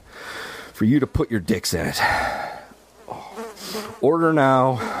waiting for you to put your dicks in it. Oh. Order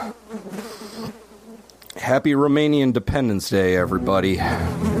now. Happy Romanian Independence Day, everybody.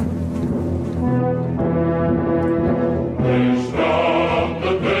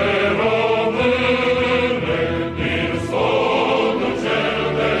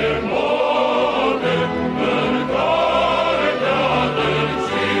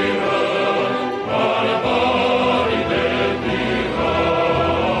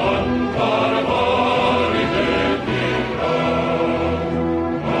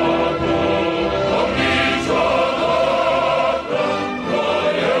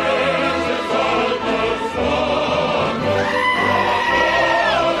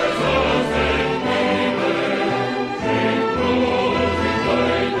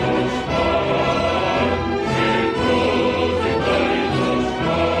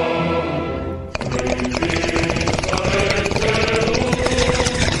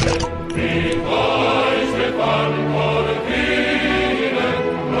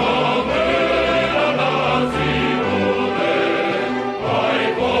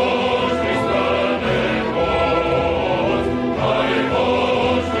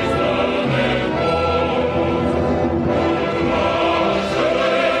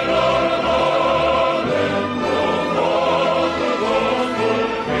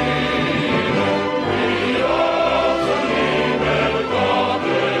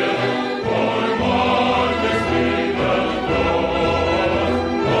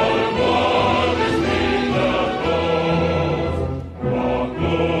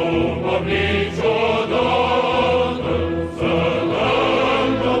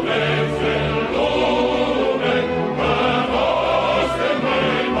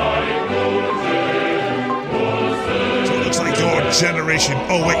 Generation.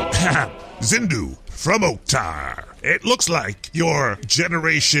 Oh, wait. Zindu from Oktar. It looks like your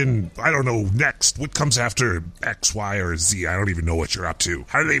generation, I don't know, next. What comes after X, Y, or Z? I don't even know what you're up to.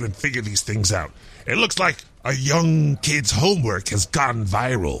 How do they even figure these things out? It looks like A young kid's homework has gone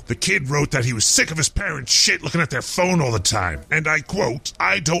viral. The kid wrote that he was sick of his parents' shit looking at their phone all the time. And I quote,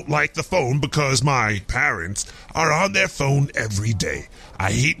 "I don't like the phone because my parents are on their phone every day.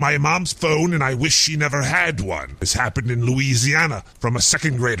 I hate my mom's phone and I wish she never had one." This happened in Louisiana from a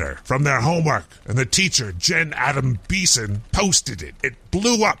second grader from their homework. And the teacher, Jen Adam Beeson, posted it. It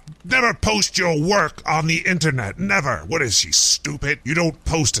blew up. Never post your work on the internet. Never. What is she, stupid? You don't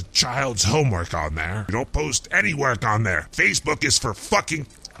post a child's homework on there. You don't post any work on there. Facebook is for fucking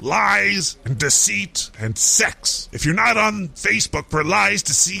lies and deceit and sex. If you're not on Facebook for lies,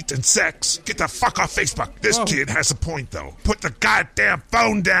 deceit, and sex, get the fuck off Facebook. This kid has a point, though. Put the goddamn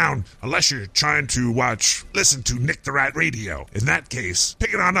phone down. Unless you're trying to listen to Nick the Rat Radio. In that case,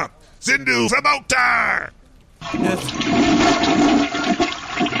 pick it on up. Zindu from Oktar!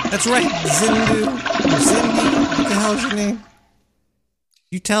 That's right, Zindu. Zindu, what the hell's your name?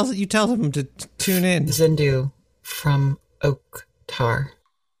 You tell them to tune in. Zindu from Oktar.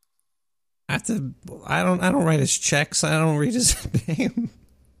 I don't write his checks. I don't read his name.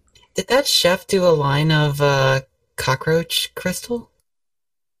 Did that chef do a line of cockroach crystal?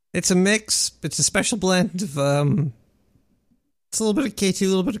 It's a mix. It's a special blend of it's a little bit of KT, a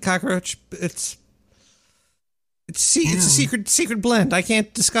little bit of cockroach. It's a secret blend. I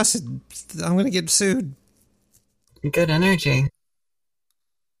can't discuss it. I'm gonna get sued. Good energy.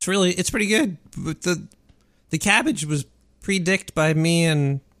 It's pretty good. But the cabbage was pre-dicked by me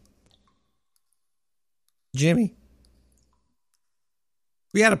and Jimmy.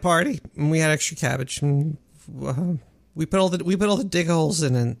 We had a party and we had extra cabbage and we put all the dig holes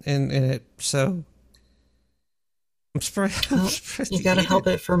in it. So I'm surprised. You gotta help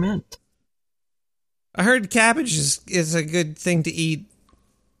it ferment. I heard cabbage is a good thing to eat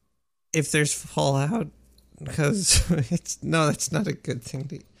if there's fallout, because that's not a good thing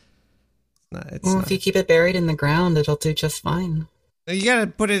to eat. If you keep it buried in the ground, it'll do just fine. You gotta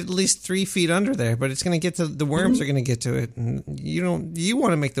put it at least 3 feet under there, but it's gonna get to the worms are gonna get to it, and you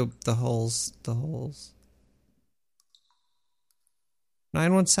want to make the holes.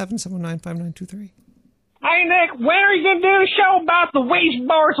 917-719-5923. Hey, Nick, when are you going to do the show about the Ouija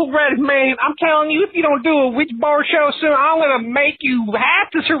boards already, man? I'm telling you, if you don't do a Ouija board show soon, I'm going to make you have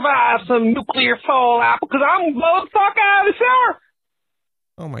to survive some nuclear fallout because I'm going to blow the fuck out of the sewer.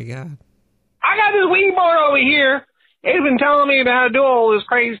 Oh, my God. I got this Ouija board over here. It's been telling me about how to do all this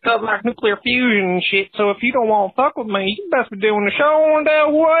crazy stuff like nuclear fusion and shit, so if you don't want to fuck with me, you best be doing the show on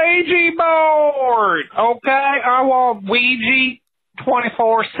that Ouija board, okay? I want Ouija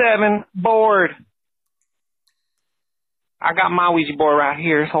 24/7 board. I got my Ouija board right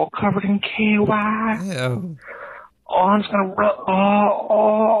here. It's all covered in KY. Ew. Oh, I'm just gonna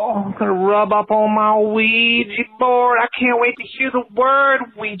rub up on my Ouija board. I can't wait to hear the word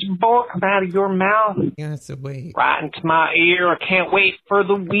Ouija board come out of your mouth. You have to wait. Right into my ear. I can't wait for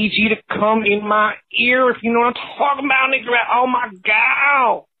the Ouija to come in my ear. If you know what I'm talking about, Nick. Oh my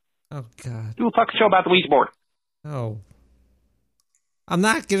God. Oh God. Do a fucking show about the Ouija board. Oh. I'm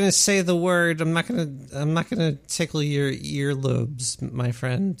not gonna say the word. I'm not gonna tickle your earlobes, my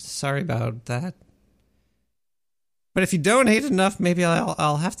friend. Sorry about that. But if you donate enough, maybe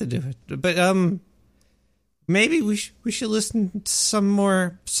I'll have to do it. But maybe we should listen to some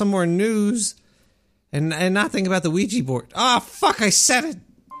more news, and not think about the Ouija board. Oh fuck! I said it.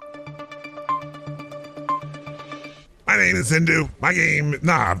 My name is Zindu. My game...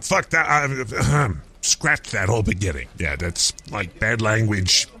 Nah, fuck that. Scratch that whole beginning. Yeah, that's like bad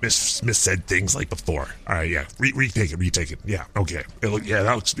language, missaid things like before. All right, yeah, retake it. Yeah, okay.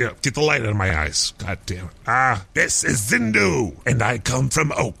 Get the light out of my eyes. God damn it. This is Zindu, and I come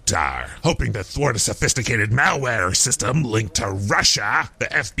from Oktar. Hoping to thwart a sophisticated malware system linked to Russia, the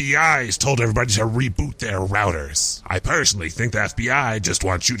FBI has told everybody to reboot their routers. I personally think the FBI just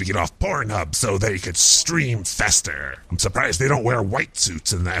wants you to get off Pornhub so they could stream faster. I'm surprised they don't wear white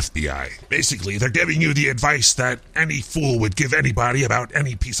suits in the FBI. Basically, they're giving you the advice that any fool would give anybody about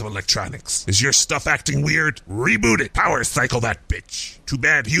any piece of electronics. Is your stuff acting weird? Reboot it. Power cycle that bitch. Too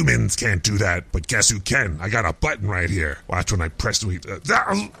bad humans can't do that, but guess who can? I got a button right here. Watch when I press the...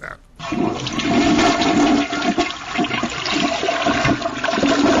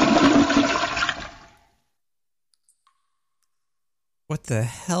 What the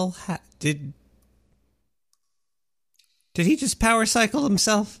hell did he just power cycle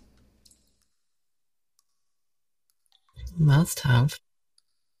himself? Must have.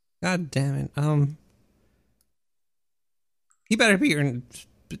 God damn it. You better be your...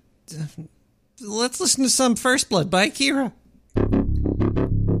 Let's listen to some First Blood by Akira.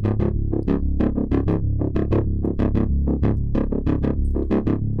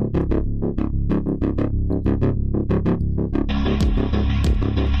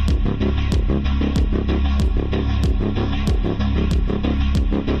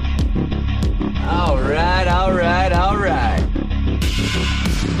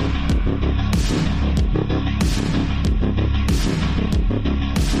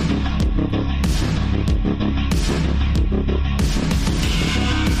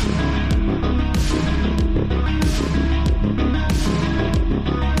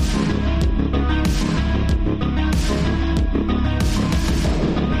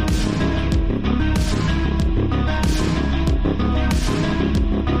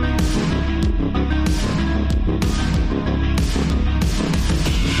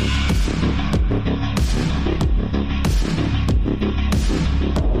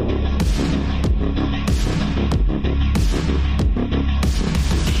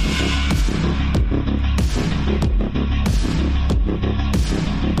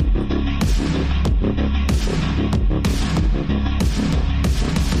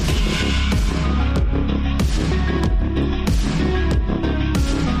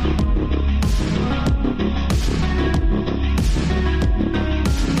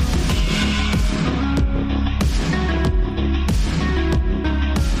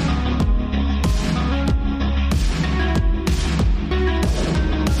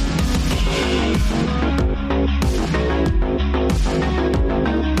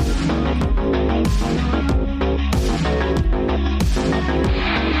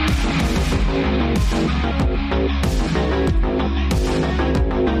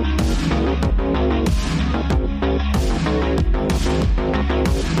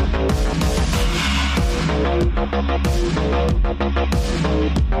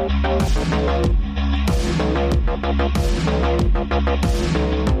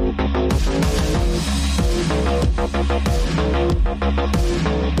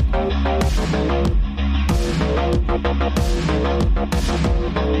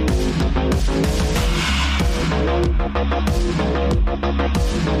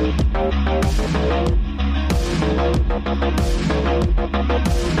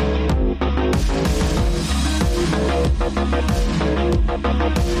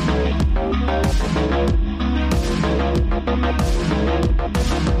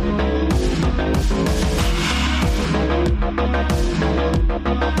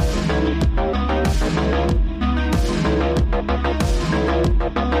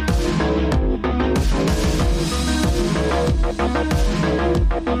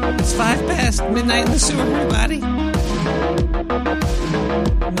 It's 5 past midnight in the sewer, everybody.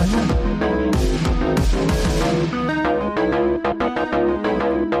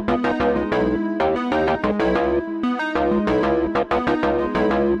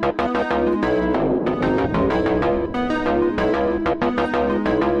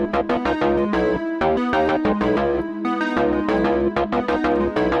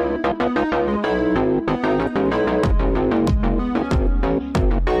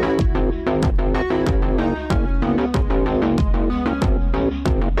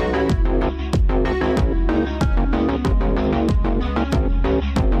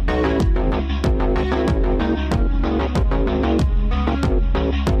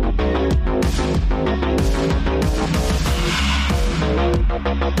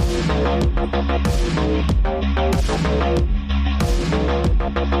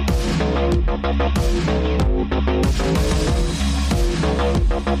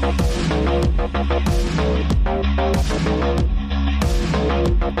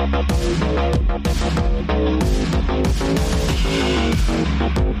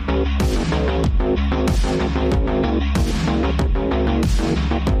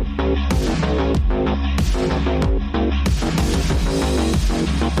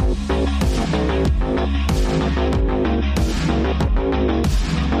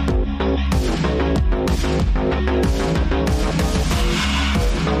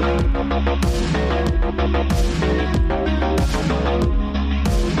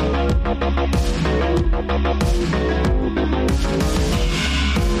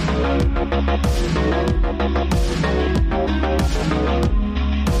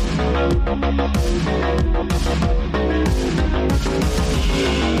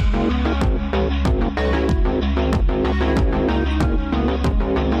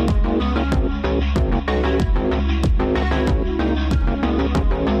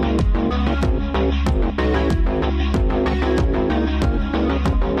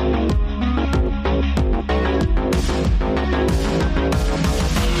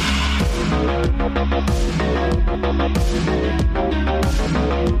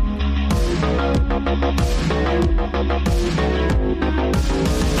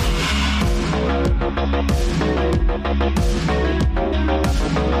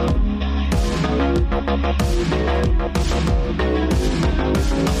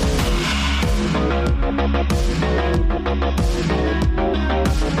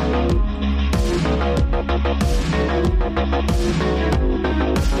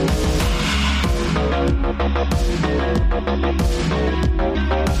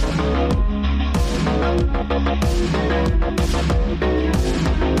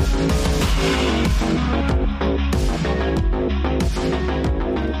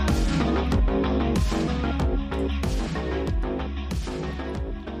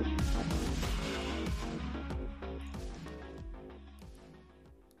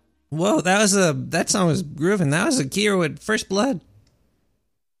 Whoa, that song was grooving. That was Akira with First Blood.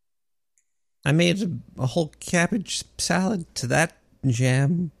 I made a whole cabbage salad to that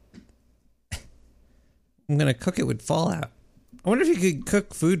jam. I'm gonna cook it with Fallout. I wonder if you could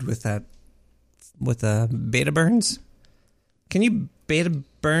cook food with that, with beta burns. Can you beta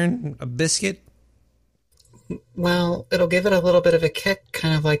burn a biscuit? Well, it'll give it a little bit of a kick,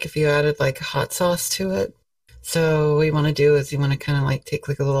 kind of like if you added like hot sauce to it. So what you want to do is you want to kind of like take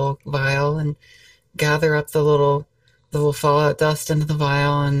like a little vial and gather up the little Fallout dust into the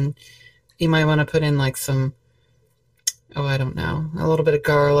vial, and you might want to put in like some, I don't know, a little bit of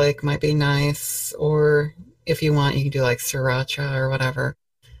garlic might be nice, or if you want, you can do like sriracha or whatever,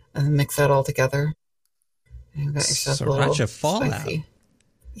 and then mix that all together. And you've got yourself Sriracha Fallout. Spicy.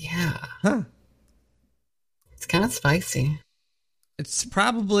 Yeah. Huh. It's kind of spicy. It's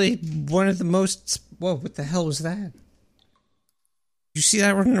probably one of the most... Whoa, what the hell was that? You see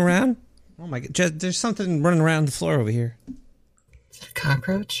that running around? Oh my God, there's something running around the floor over here. Is that a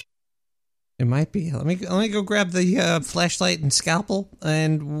cockroach? It might be. Let me go grab the flashlight and scalpel,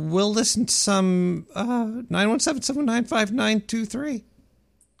 and we'll listen to some 917-719-5923.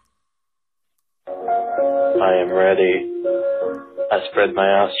 I am ready. I spread my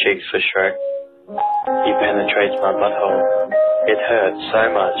ass cheeks for Shrek. He penetrates my butthole. It hurts so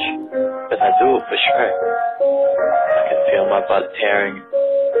much, but I do it for Shrek. I can feel my butt tearing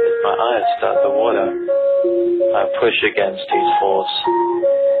as my eyes start to water. I push against his force.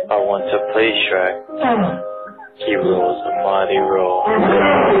 I want to please Shrek. He rules a mighty roar,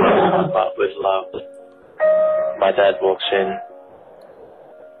 but with love. My dad walks in.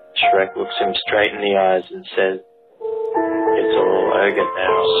 Shrek looks him straight in the eyes and says, "It's all over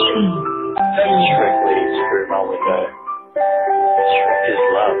now." Shrek leaves through my window. Shrek is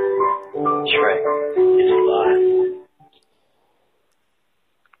love. Shrek is life.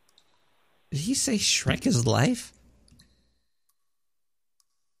 Did he say Shrek is life?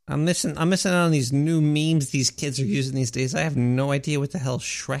 I'm missing out on these new memes these kids are using these days. I have no idea what the hell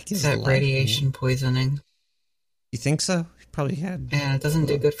Shrek is That life. radiation poisoning. You think so? He probably had. Yeah, it doesn't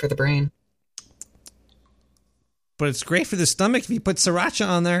do good for the brain. But it's great for the stomach if you put sriracha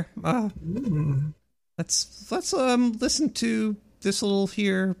on there. Let's listen to this little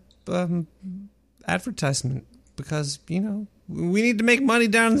here advertisement, because we need to make money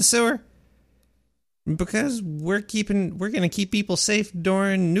down in the sewer, because we're gonna keep people safe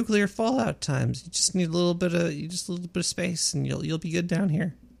during nuclear fallout times. You just need a little bit of space, and you'll be good down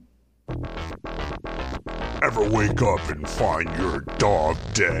here. Ever wake up and find your dog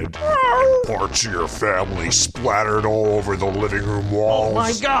dead? Parts of your family splattered all over the living room walls? Oh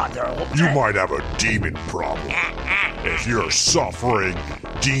my God! You might have a demon problem. If you're suffering,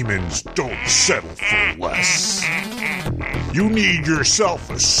 demons don't settle for less. You need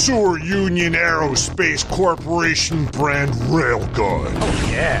yourself a Sewer Union Aerospace Corporation brand railgun. Oh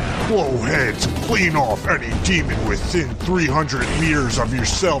yeah! Blow heads and clean off any demon within 300 meters of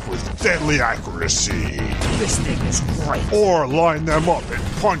yourself with deadly accuracy. This thing is great. Or line them up and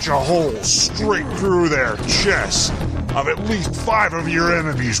punch a hole straight through their chest of at least 5 of your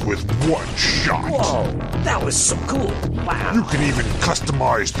enemies with one shot. Whoa, that was so cool. Wow. You can even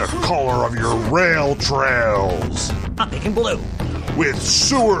customize the color of your rail trails. I'm making blue. With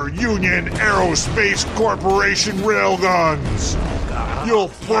Sewer Union Aerospace Corporation railguns. You'll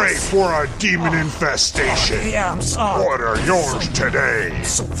pray for a demon infestation. Yeah, I'm sorry. Order yours today.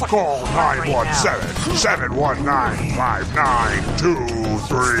 Call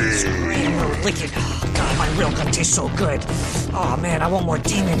 917-719-5923. Lick it. God, my railgun tastes so good. Oh man, I want more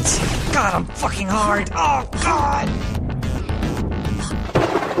demons. God, I'm fucking hard. Oh God.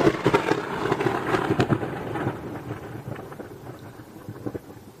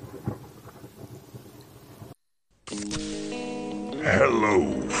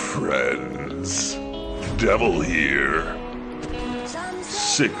 Hello, friends. Devil here.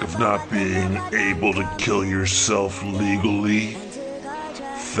 Sick of not being able to kill yourself legally?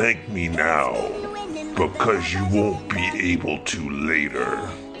 Thank me now, because you won't be able to later.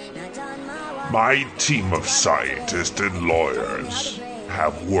 My team of scientists and lawyers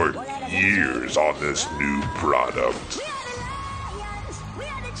have worked years on this new product.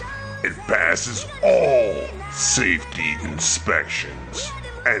 It passes all safety inspections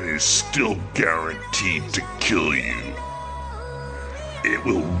and is still guaranteed to kill you. It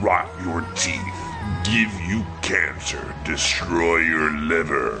will rot your teeth, give you cancer, destroy your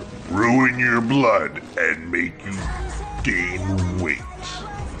liver, ruin your blood, and make you gain weight.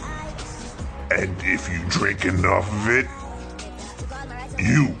 And if you drink enough of it,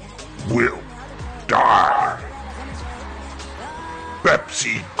 you will die.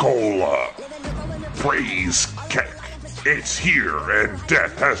 Pepsi Cola. Praise Keck. It's here, and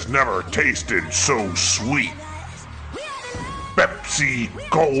death has never tasted so sweet. Pepsi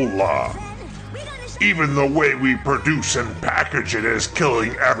Cola. Even the way we produce and package it is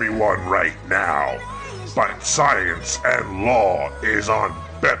killing everyone right now. But science and law is on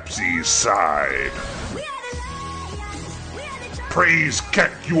Pepsi's side. Praise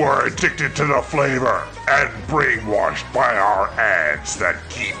Keck, you are addicted to the flavor and brainwashed by our ads that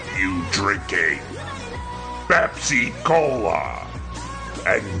keep you drinking. Pepsi Cola.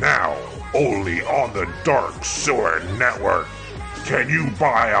 And now, only on the Dark Sewer Network, can you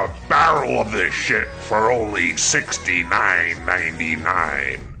buy a barrel of this shit for only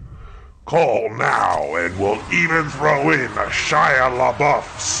 $69.99. Call now and we'll even throw in a Shia LaBeouf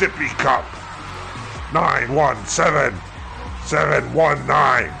sippy cup.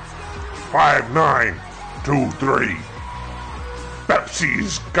 917-719-5923.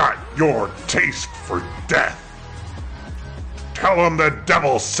 Pepsi's got your taste for death. Tell them the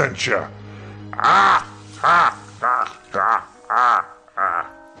devil sent you. Ah, ah, ah, ah, ah, ah.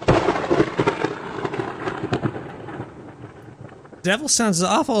 Devil sounds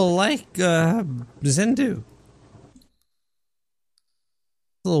awful like Zendu.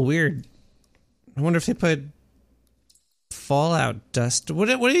 a little weird. I wonder if they put fallout dust. What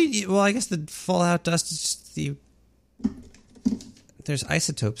do you? Well, I guess the fallout dust is just the. There's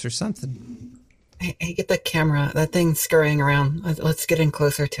isotopes or something. Hey, get the camera. That thing's scurrying around. Let's get in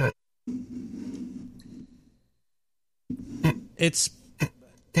closer to it. It's.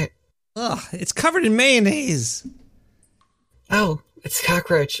 It's covered in mayonnaise. Oh, it's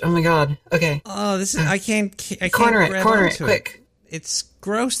cockroach. Oh my god. Okay. Oh, this is. I can't corner grab it, quick. It's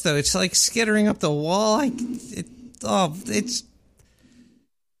gross though. It's like skittering up the wall.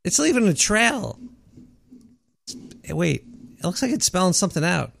 It's leaving a trail. Wait, it looks like it's spelling something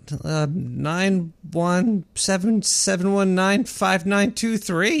out.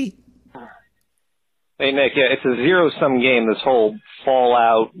 917-719-5923. Hey, Nick, yeah, it's a zero-sum game, this whole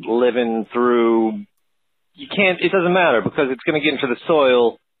Fallout, living through... It doesn't matter, because it's going to get into the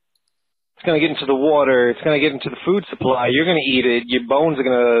soil, it's going to get into the water, it's going to get into the food supply, you're going to eat it, your bones are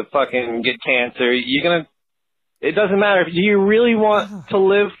going to fucking get cancer, it doesn't matter. Do you really want to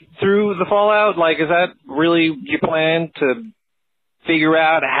live through the fallout? Like, is that really your plan, to figure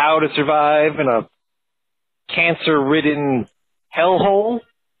out how to survive in a cancer-ridden hellhole?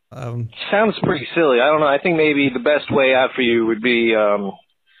 Sounds pretty silly. I don't know. I think maybe the best way out for you would be, it's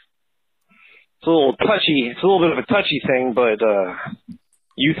a little touchy. It's a little bit of a touchy thing, but,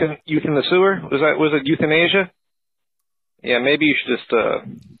 youth in the sewer? Was it euthanasia? Yeah, maybe you should just,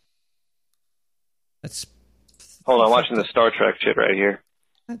 hold on, I'm watching the Star Trek shit right here.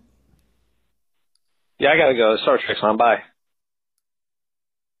 Yeah, I gotta go. Star Trek's on. Bye.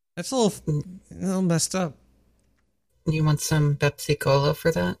 That's a little messed up. You want some Pepsi Cola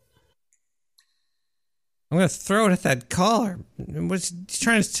for that? I'm gonna throw it at that caller. What's he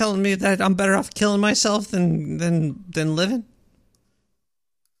trying to tell me that I'm better off killing myself than living?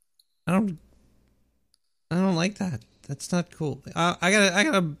 I don't like that. That's not cool. I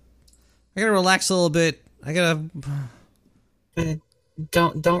gotta relax a little bit.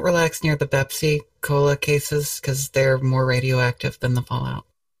 Don't relax near the Pepsi Cola cases because they're more radioactive than the Fallout.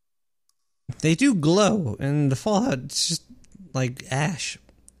 They do glow, and the Fallout it's just like ash.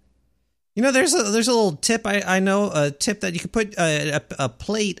 You know, there's a little tip. I know a tip that you can put a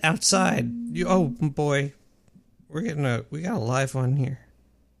plate outside. Oh boy, we got a live one here.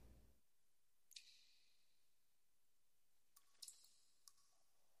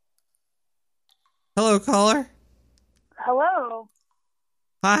 Hello, caller. Hello.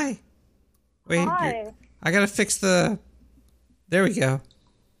 Hi. Wait, Hi. I gotta fix the. There we go.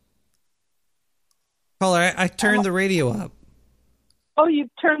 Caller, I turned the radio up. Oh, you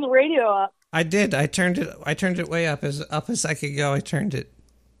turned the radio up. I did. I turned it way up as I could go. I turned it.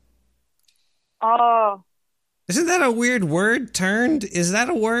 Oh. Isn't that a weird word? Turned? Is that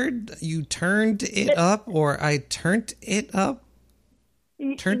a word? You turned it up, or I turned it up?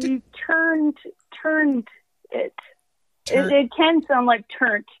 You turned it. It can sound like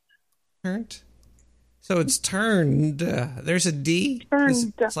turnt. Turnt? So it's turned. There's a D?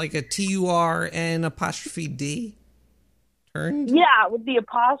 Turned. It's like a TURN''D? Turned? Yeah, with the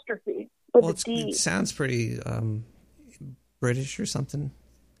apostrophe. With the D. It sounds pretty British or something.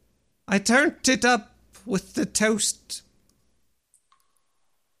 I turned it up with the toast.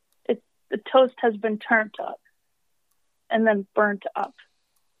 The toast has been turned up and then burnt up.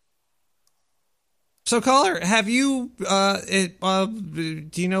 So, caller, have you,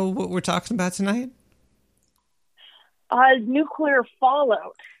 do you know what we're talking about tonight? Nuclear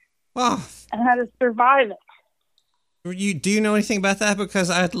fallout. Oh. And how to survive it. Do you know anything about that? Because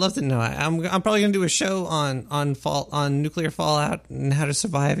I'd love to know. I'm probably going to do a show on nuclear fallout and how to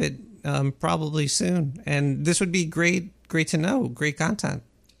survive it probably soon. And this would be great to know. Great content.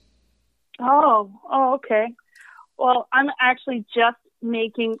 Oh, okay. Well, I'm actually just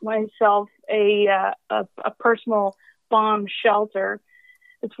making myself a personal bomb shelter.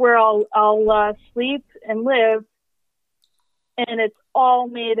 It's where I'll sleep and live, and it's all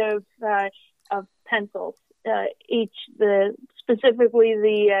made of pencils. Specifically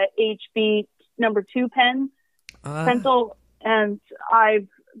the HB number 2 pencil, and I've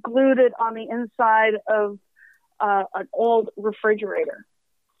glued it on the inside of an old refrigerator.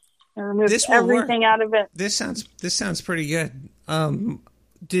 And removed everything out of it. This sounds pretty good.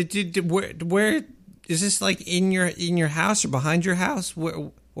 Where is this, like in your house or behind your house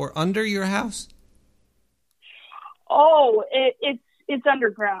or under your house? Oh, it's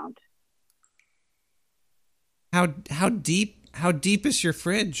underground. How deep is your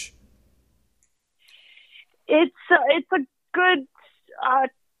fridge? It's a good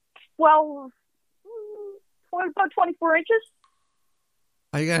 12, about 24 inches.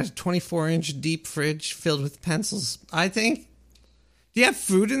 I got a 24-inch deep fridge filled with pencils. I think Do you have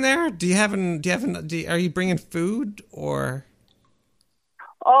food in there? Are you bringing food or?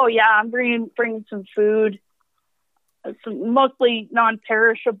 Oh yeah, I'm bringing some food, mostly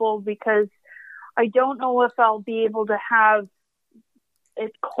non-perishable, because I don't know if I'll be able to have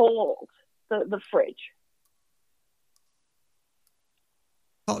it cold, the fridge.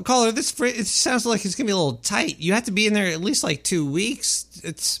 Caller, this fridge, it sounds like it's gonna be a little tight. You have to be in there at least like 2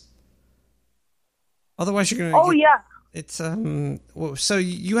 weeks. Otherwise you're gonna. Yeah. It's so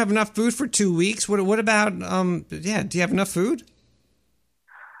you have enough food for 2 weeks? What about do you have enough food?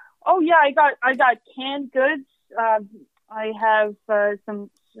 Oh yeah, I got canned goods. I have some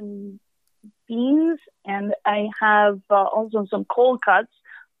beans, and I have also some cold cuts.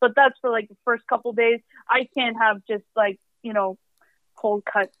 But that's for like the first couple days. I can't have just like cold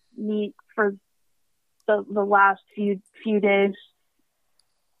cut meat for the last few days.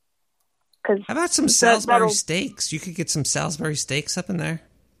 How about some Salisbury steaks? You could get some Salisbury steaks up in there.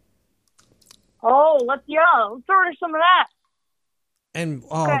 Oh, let's order some of that. And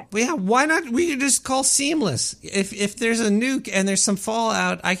why not? We could just call Seamless. If there's a nuke and there's some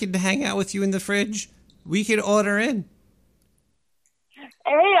fallout, I could hang out with you in the fridge. We could order in.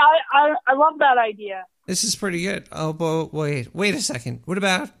 Hey, I love that idea. This is pretty good. Oh, but wait a second. What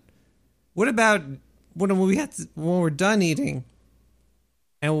about when we're done eating?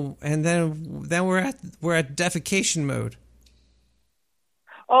 And then we're at defecation mode.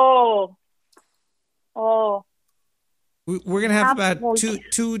 Oh. We're gonna have about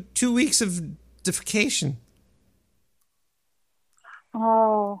two weeks of defecation.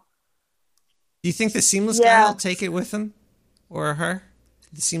 Oh. Do you think the Seamless guy will take it with him, or her,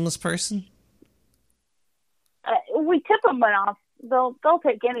 the Seamless person? We tip them enough. They'll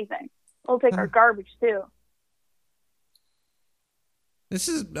take anything. They'll take our garbage too. This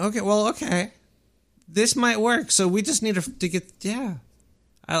is okay. Well, okay, this might work. So we just need to get. Yeah,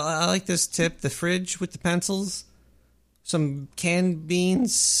 I like this tip. The fridge with the pencils, some canned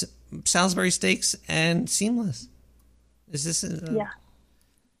beans, Salisbury steaks, and Seamless. Is this? Yeah.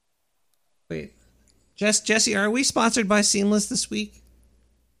 Wait, Jesse, are we sponsored by Seamless this week?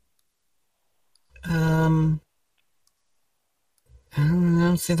 I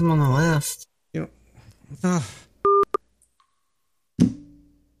don't see them on the list.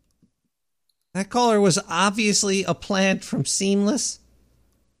 That caller was obviously a plant from Seamless,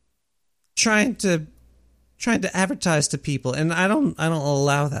 trying to advertise to people, and I don't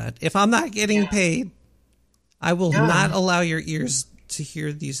allow that. If I'm not getting paid, I will not allow your ears to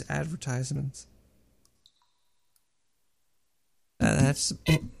hear these advertisements. That's.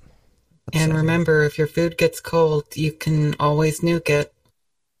 And remember, if your food gets cold, you can always nuke it.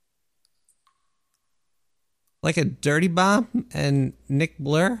 Like a dirty bomb and Nick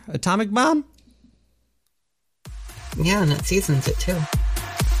Blur, atomic bomb? Yeah, and it seasons it too.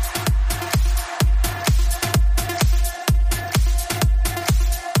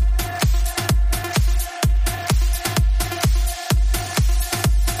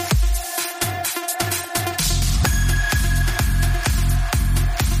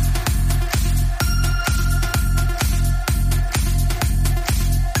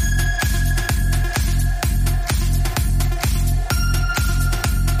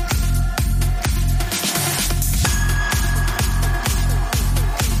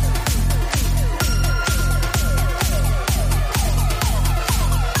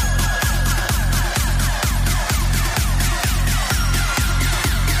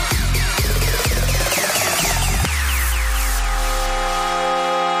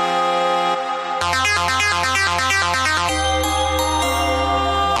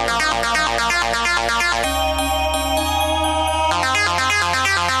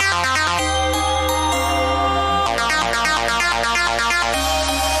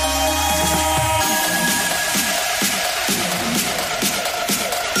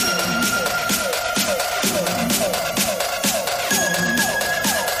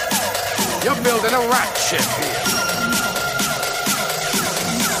 Building a rat ship here.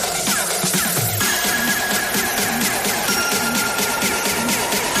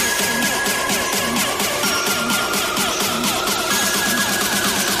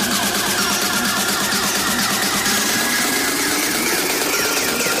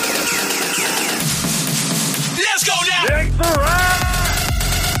 Let's go now! Take the ride!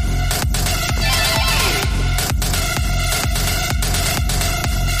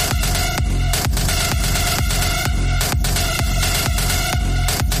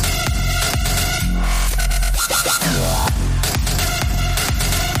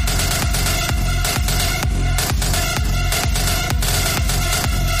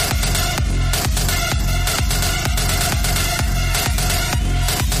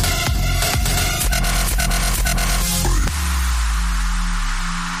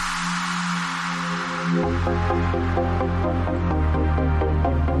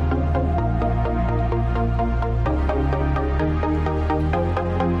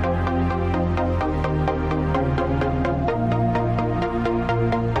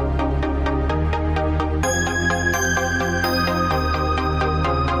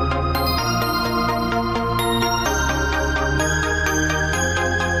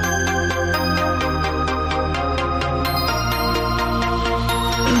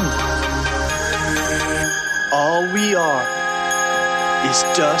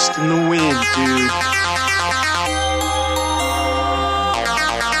 dust in the wind, dude.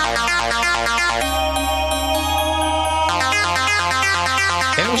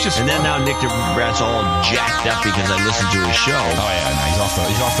 And then now Nick the Rat's all jacked up because I listened to his show. Oh yeah, no, he's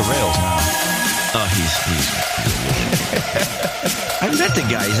off the rails now. Oh, he's I met the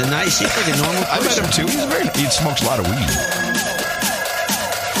guy. He's a nice. He's like a normal person. I met him too. He smokes a lot of weed.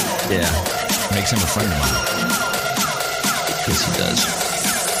 Yeah, makes him a friend of mine. Yes, he does.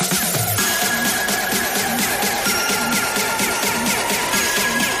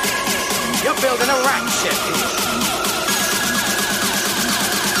 You're building a rat ship.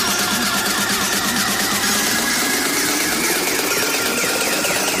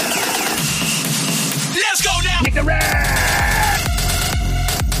 Let's go now! Nick the Rat!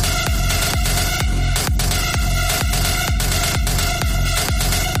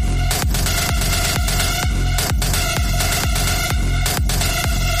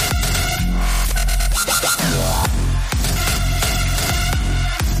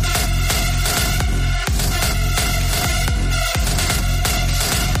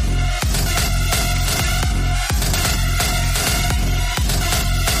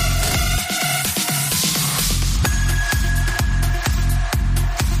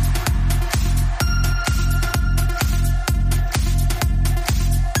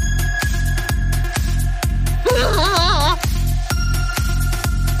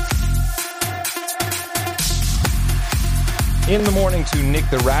 In the morning to Nick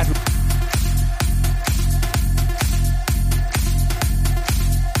the Rat.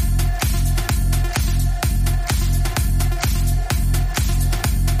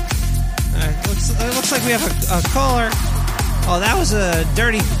 Looks like we have a caller. Oh, that was a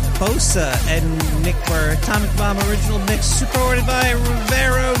Dirty Bosa and Nick for Atomic Bomb original mix, supported by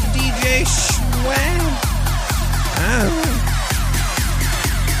Rivero DJ Schwang. Oh.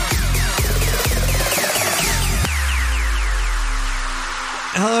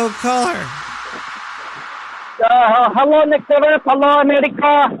 Hello, caller. Hello, Nick the Rat. Hello,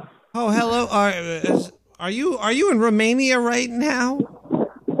 America. Oh, hello. Are you in Romania right now?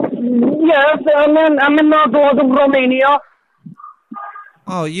 Yes, I'm in northern Romania.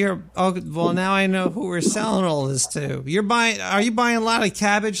 Oh, well, now I know who we're selling all this to. Are you buying a lot of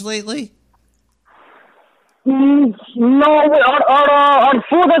cabbage lately? No, our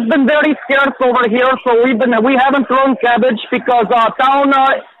food has been very scarce over here, so we haven't thrown cabbage because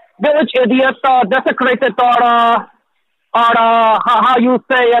village idiots desecrated our how you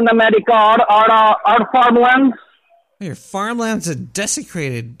say in America our farmlands. Your farmlands are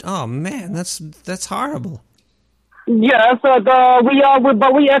desecrated. Oh man, that's horrible. Yes, we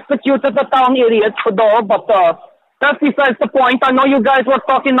executed the town idiots though, but that's besides the point. I know you guys were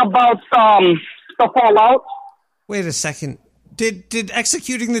talking about the fallout. Wait a second. Did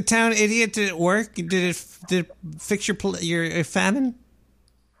executing the town idiot, did it work? Did it fix your famine?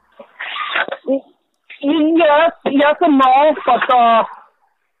 Yes and no,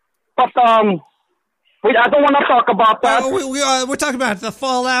 but I don't want to talk about that. We're talking about the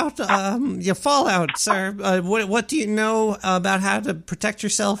fallout. Your fallout, sir. What do you know about how to protect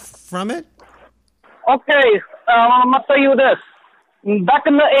yourself from it? Okay, I'm gonna tell you this. Back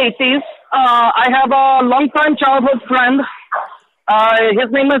in the 80s, I have a longtime childhood friend.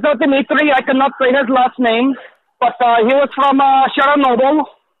 His name is Dimitri. I cannot say his last name, but he was from Chernobyl,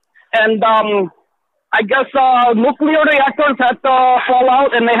 and I guess nuclear reactors had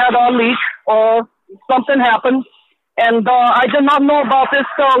fallout and they had a leak or something happened. And I did not know about this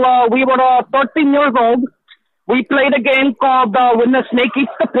till we were 13 years old. We played a game called When the Snake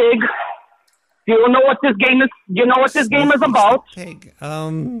Eats the Pig. Do you know what this game is? Do you know what this game is about? Pig.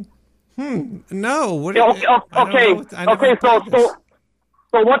 No. What? Okay.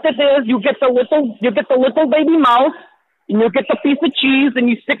 So what it is? You get the little baby mouse, and you get the piece of cheese, and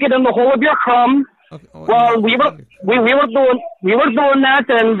you stick it in the hole of your crumb. Okay. Well, we were doing that,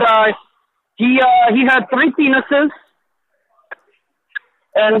 and he had 3 penises,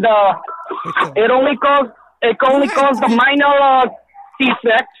 and it only caused a minor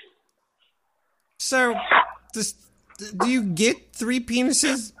defect. So, do you get 3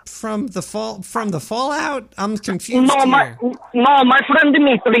 penises from the fallout? I'm confused. No, my friend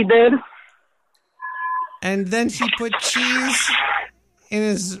Dimitri did. And then he put cheese in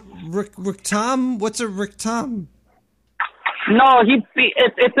his rectum. What's a rectum? No,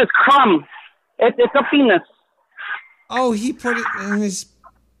 it's his crumb. It's a penis. Oh, he put it in his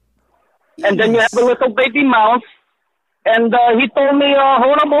penis. And then you have a little baby mouse. And he told me a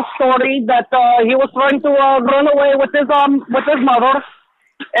horrible story that he was trying to run away with his mother,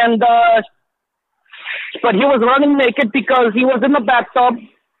 and but he was running naked because he was in the bathtub.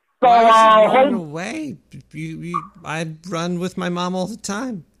 So, Why was he running away? I run with my mom all the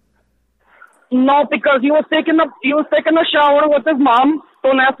time. No, because he was taking a shower with his mom.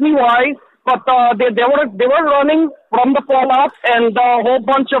 Don't ask me why. But they were running from the fallout, and a whole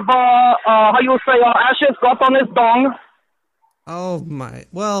bunch of ashes got on his dong. Oh my!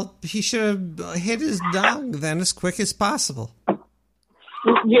 Well, he should have hit his dong then as quick as possible.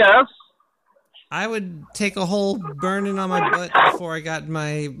 Yes. I would take a hole burning on my butt before I got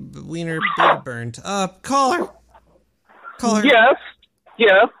my wiener burned. Caller. Yes.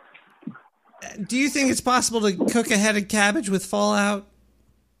 Yes. Do you think it's possible to cook a head of cabbage with fallout?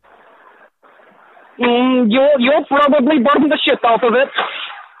 You'll probably burn the shit out of it.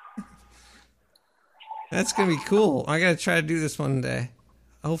 That's gonna be cool. I gotta try to do this one day.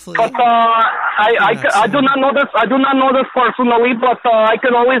 Hopefully. But I do not know this. I do not know this personally, but I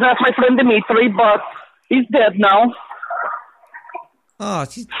can always ask my friend Dimitri. But he's dead now. Oh,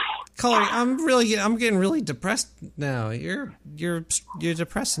 caller, I'm getting really depressed now. You're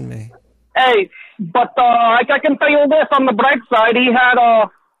depressing me. Hey, but I can tell you this on the bright side. He had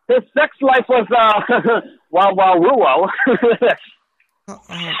his sex life was wow. Well,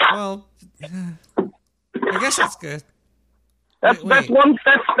 I guess that's good. That's one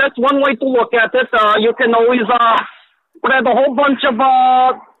way to look at it. You can always spread a whole bunch of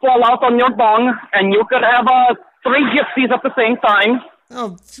fallout on your bong, and you could have 3 gypsies at the same time.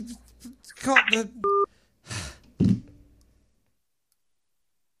 Oh,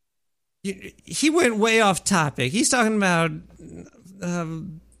 he went way off topic. He's talking about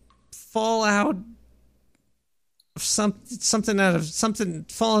fallout, something out of something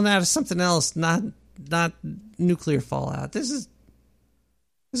falling out of something else, not nuclear fallout. This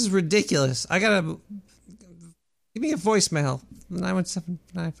is ridiculous. I gotta give me a voicemail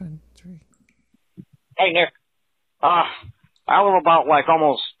 917-953. Hey Nick, I live about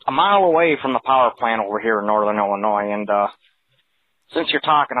almost a mile away from the power plant over here in northern Illinois, and since you're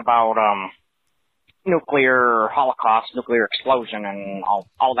talking about nuclear holocaust, nuclear explosion, and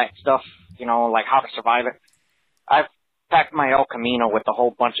all that stuff, like how to survive it, I've packed my El Camino with a whole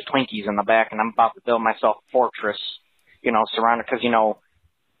bunch of Twinkies in the back, and I'm about to build myself a fortress, surrounded, because,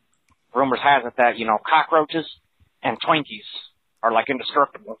 rumors has it that, cockroaches and Twinkies are,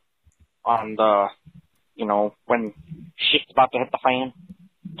 indestructible on the, when shit's about to hit the fan.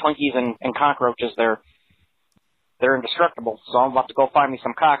 Twinkies and cockroaches, they're indestructible, so I'm about to go find me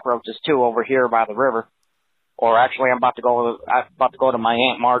some cockroaches, too, over here by the river. Or actually, I'm about to go to my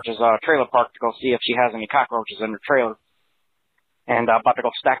Aunt Marge's trailer park to go see if she has any cockroaches in her trailer. And about to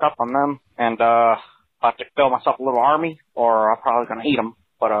go stack up on them, and about to build myself a little army, or I'm probably gonna eat them.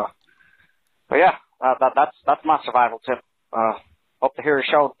 But yeah, that's my survival tip. Hope to hear your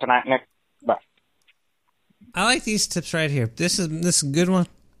show tonight, Nick. Bye. I like these tips right here. This is a good one.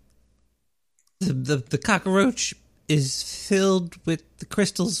 The cockroach is filled with the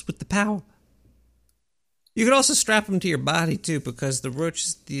crystals with the power. You could also strap them to your body, too, because the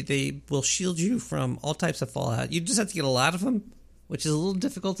roaches, they will shield you from all types of fallout. You just have to get a lot of them, which is a little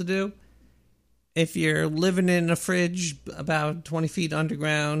difficult to do. If you're living in a fridge about 20 feet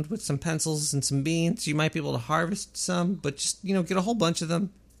underground with some pencils and some beans, you might be able to harvest some, but just, get a whole bunch of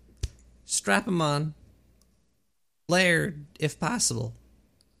them. Strap them on. Layered, if possible.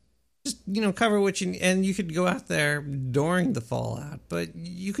 Just, cover what and you could go out there during the fallout, but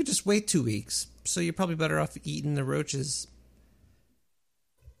you could just wait 2 weeks. So you're probably better off eating the roaches.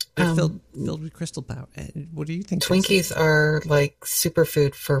 They're filled with crystal power. What do you think? Twinkies are like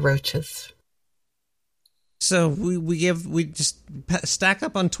superfood for roaches. So we just stack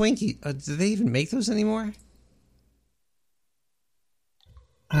up on Twinkie. Do they even make those anymore?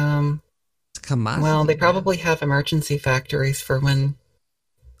 Well, they probably have emergency factories for when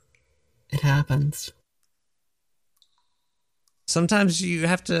it happens. Sometimes you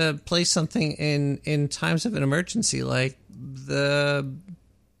have to play something in times of an emergency, like the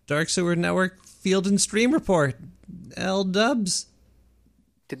Dark Sewer Network Field and Stream Report. L-Dubs.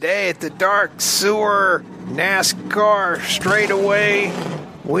 Today at the Dark Sewer NASCAR straightaway,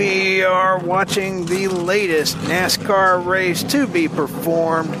 we are watching the latest NASCAR race to be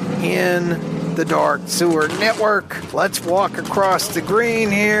performed in the Dark Sewer Network. Let's walk across the green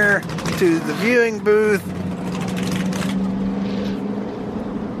here to the viewing booth.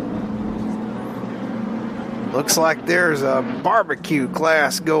 Looks like there's a barbecue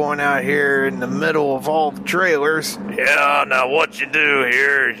class going out here in the middle of all the trailers. Yeah, now what you do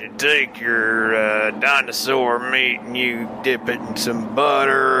here is you take your dinosaur meat and you dip it in some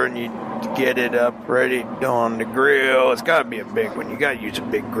butter and you get it up ready on the grill. It's got to be a big one. You got to use a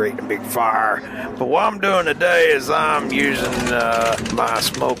big grate and a big fire. But what I'm doing today is I'm using my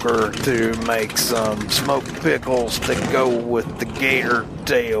smoker to make some smoked pickles to go with the gator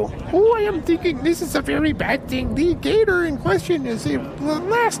tail. Oh, I am thinking this is a very bad thing. The gator in question is the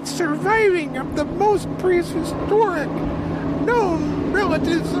last surviving of the most prehistoric known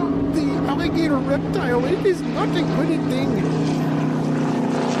relatives of the alligator reptile. It is not a good thing.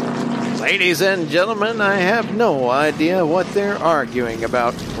 Ladies and gentlemen, I have no idea what they're arguing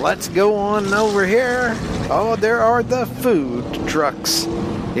about. Let's go on over here. Oh, there are the food trucks.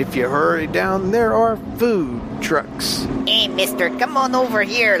 If you hurry down, there are food trucks. Hey, mister, come on over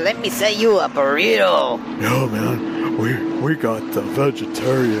here. Let me sell you a burrito. Yeah, man. We got the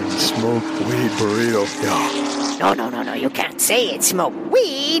vegetarian smoked weed burrito. Yeah. No. You can't say it's smoked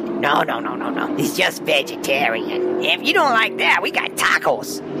weed. No. It's just vegetarian. If you don't like that, we got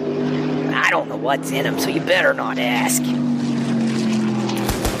tacos. I don't know what's in them, so you better not ask.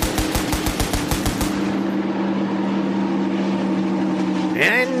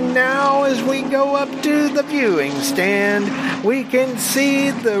 And now as we go up to the viewing stand, we can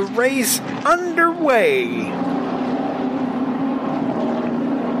see the race underway.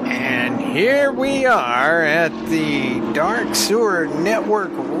 And here we are at the Dark Sewer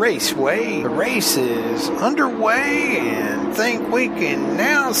Network Raceway. The race is underway, and I think we can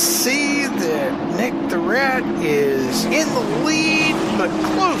now see that Nick the Rat is in the lead, but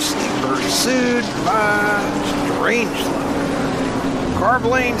closely pursued by Strangelove.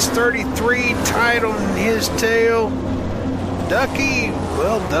 Carvelane's 33 tied on his tail. Ducky's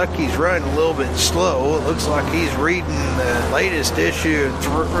running a little bit slow. It looks like he's reading the latest issue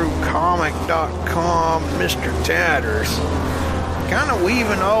through comic.com, Mr. Tatters. Kind of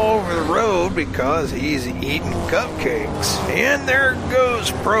weaving all over the road because he's eating cupcakes. And there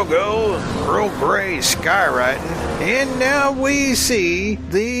goes Progo and Earl Grey skywriting. And now we see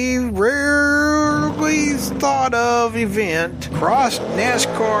the rarely thought of event, Cross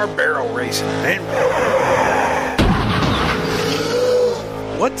NASCAR barrel racing. And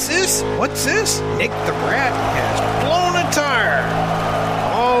What's this? Nick the Rat has blown a tire.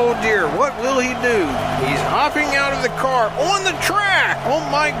 Oh dear, what will he do? He's hopping out of the car on the track. Oh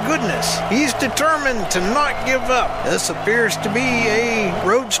my goodness. He's determined to not give up. This appears to be a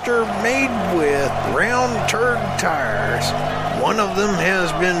roadster made with round turd tires. One of them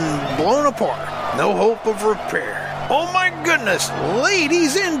has been blown apart. No hope of repair. Oh my goodness,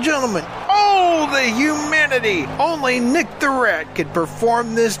 ladies and gentlemen, oh the humanity! Only Nick the Rat could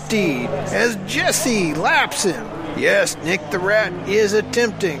perform this deed as Jesse laps him. Yes, Nick the Rat is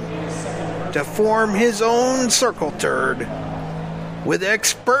attempting to form his own circle turd with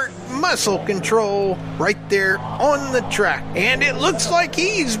expert muscle control right there on the track. And it looks like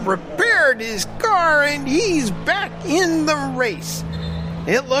he's repaired his car and he's back in the race.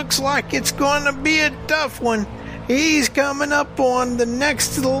 It looks like it's going to be a tough one. He's coming up on the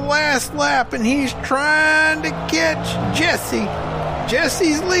next to the last lap, and he's trying to catch Jesse.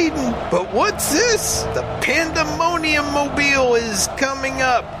 Jesse's leading, but what's this? The Pandemonium Mobile is coming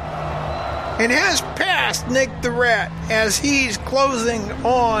up and has passed Nick the Rat as he's closing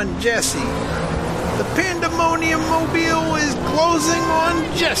on Jesse. The Pandemonium Mobile is closing on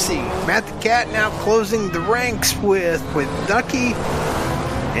Jesse. Matt the Cat now closing the ranks with Ducky,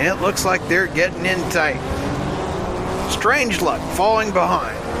 and it looks like they're getting in tight. Strangelove falling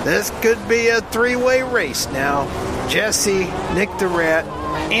behind. This could be a three-way race now. Jesse, Nick the Rat,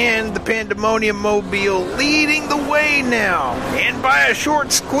 and the Pandemonium Mobile leading the way now. And by a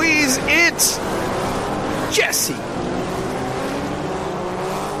short squeeze, it's Jesse.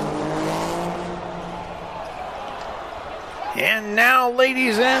 And now,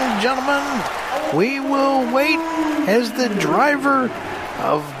 ladies and gentlemen, we will wait as the driver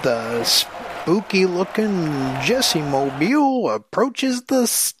of the spooky-looking Jesse Mobile approaches the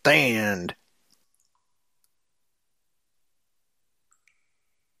stand.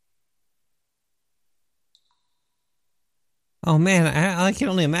 Oh man, I can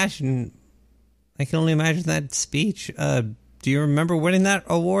only imagine. I can only imagine that speech. Do you remember winning that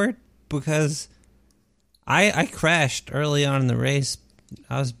award? Because I crashed early on in the race.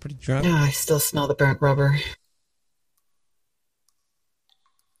 I was pretty drunk. Yeah, I still smell the burnt rubber.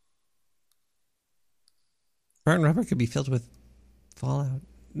 Burnt rubber could be filled with fallout.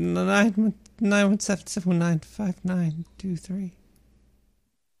 917795923.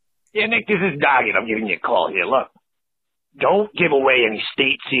 Yeah, Nick, this is Doggett. I'm giving you a call here. Look, don't give away any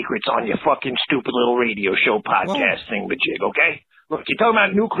state secrets on your fucking stupid little radio show podcast thingamajig, okay? Look, you're talking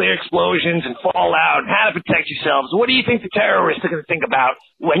about nuclear explosions and fallout and how to protect yourselves. What do you think the terrorists are going to think about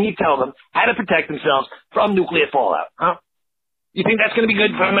when you tell them how to protect themselves from nuclear fallout, huh? You think that's going to be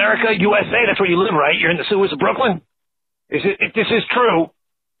good for America, USA? That's where you live, right? You're in the sewers of Brooklyn? If this is true,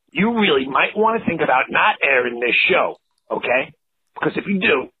 you really might want to think about not airing this show, okay? Because if you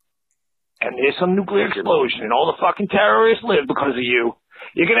do, and there's some nuclear explosion and all the fucking terrorists live because of you,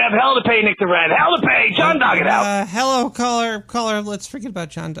 you're going to have hell to pay, Nick the Rat. Hell to pay. John Doggett out. Hello, caller. Let's forget about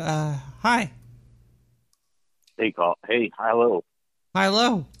John. Hi. Hey, hello.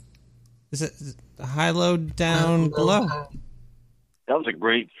 Hi-lo. Is it high-low down below? That was a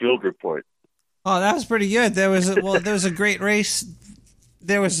great field report. Oh, that was pretty good. There was a great race.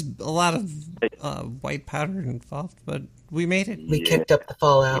 There was a lot of white powder involved, but we made it. We kicked up the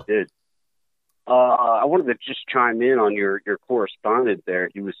fallout. We did. I wanted to just chime in on your correspondent there.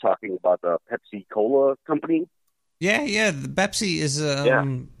 He was talking about the Pepsi Cola company. Yeah. The Pepsi is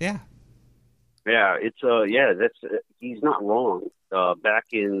Yeah, it's he's not wrong. Back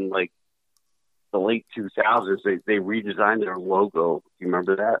in like the late 2000s, they redesigned their logo. Do you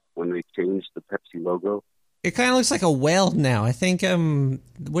remember that when they changed the Pepsi logo? It kind of looks like a whale now. I think Ahab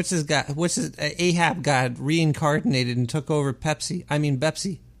got reincarnated and took over Pepsi.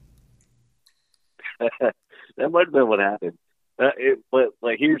 That might have been what happened. But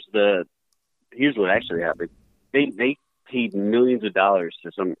here's what actually happened. They paid millions of dollars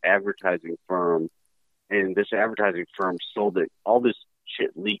to some advertising firm, and this advertising firm sold it. All this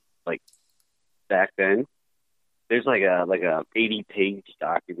shit leaked like back then. There's like a 80-page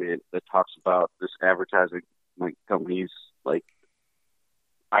document that talks about this advertising company's like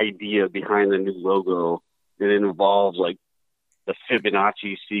idea behind the new logo, and it involves like the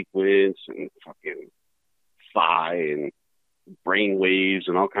Fibonacci sequence and fucking phi and brainwaves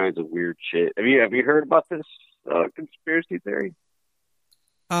and all kinds of weird shit. Have you heard about this conspiracy theory?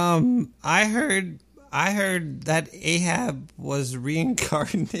 I heard that Ahab was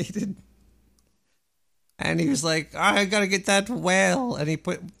reincarnated, and he was like, I gotta get that whale, and he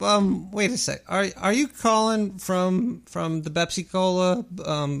put. Wait a sec. Are you calling from the Pepsi Cola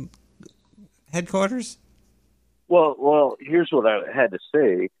headquarters? Well, here's what I had to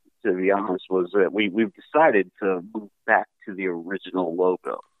say, to be honest, was that we've decided to move back to the original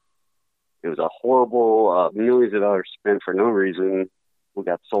logo. It was a horrible, millions of dollars spent for no reason. We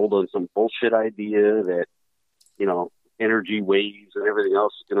got sold on some bullshit idea that, energy waves and everything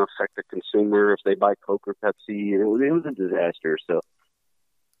else is going to affect the consumer if they buy Coke or Pepsi. And it was a disaster.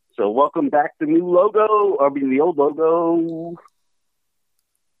 So welcome back to the new logo. The old logo.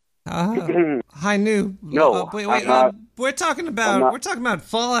 Hi, new. No, wait. We're talking about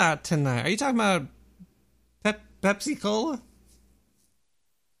Fallout tonight. Are you talking about Pepsi Cola?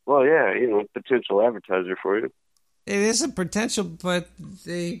 Well, yeah, potential advertiser for you. It is a potential, but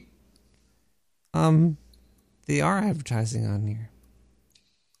they are advertising on here.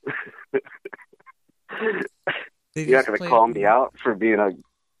 You're not going to call me out for being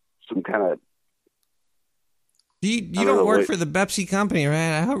some kind of. You don't work for the Pepsi company,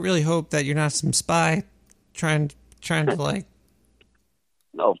 right? I really hope that you're not some spy trying to like.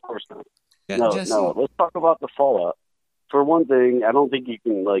 No, of course not. No. Let's talk about the fallout. For one thing, I don't think you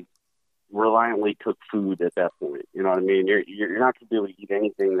can reliantly cook food at that point. You know what I mean? You're not going to be able to eat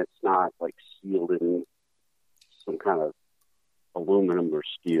anything that's not sealed in some kind of aluminum or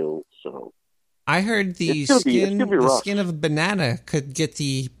steel. So. I heard the skin of a banana could get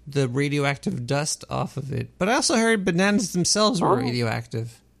the radioactive dust off of it. But I also heard bananas themselves were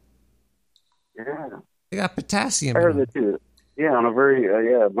radioactive. Yeah. They got potassium. I heard that too. Yeah, on a very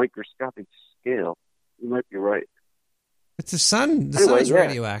microscopic scale. You might be right. But the sun is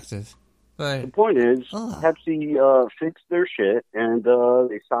radioactive. But the point is, Pepsi fixed their shit, and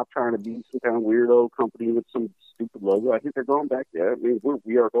they stopped trying to be some kind of weirdo company with some stupid logo. I think they're going back there. I mean,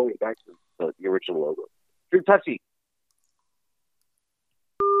 we are going back to the original logo. Drink Pepsi.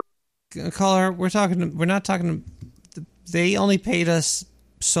 Caller, we're not talking. They only paid us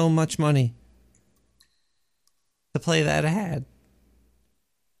so much money to play that ad.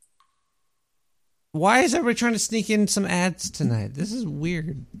 Why is everybody trying to sneak in some ads tonight? This is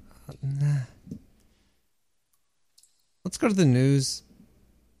weird. Let's go to the news.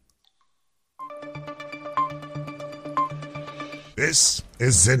 This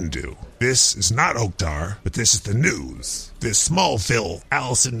is Zindu, This is not Oktar, but this is the news. This Smallville,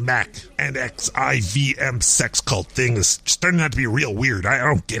 Allison Mack, and XIVM sex cult thing is starting out to be real weird. I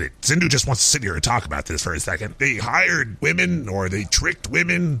don't get it. Zindu just wants to sit here and talk about this for a second. They hired women, or they tricked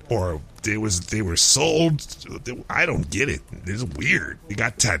women, or they were sold. I don't get it. It's weird. You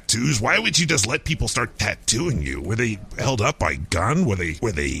got tattoos. Why would you just let people start tattooing you? Were they held up by gun? Were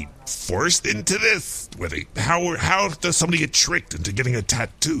they forced into this? How does somebody get tricked into getting a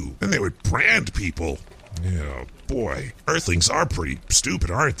tattoo? Then they would brand people. Yeah, boy. Earthlings are pretty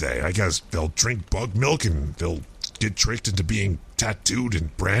stupid, aren't they? I guess they'll drink bug milk and they'll get tricked into being tattooed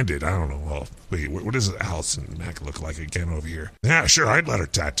and branded. I don't know. Well, wait, what does Allison Mack look like again over here? Yeah, sure, I'd let her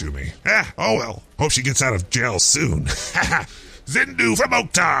tattoo me. Oh well. Hope she gets out of jail soon. Zindu from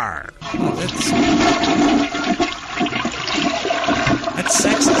Oktar! That's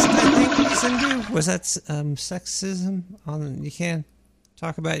sexist, I think, Zindu? Was that sexism? You can't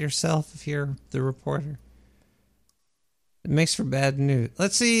talk about yourself if you're the reporter. It makes for bad news.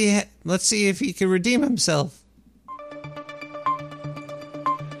 Let's see if he can redeem himself.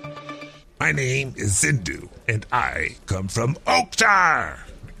 My name is Zindu, and I come from Oktar. I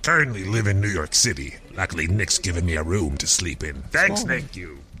currently live in New York City. Luckily, Nick's given me a room to sleep in. Thanks, Nick,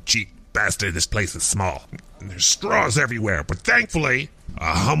 you cheap bastard. This place is small. And there's straws everywhere, but thankfully,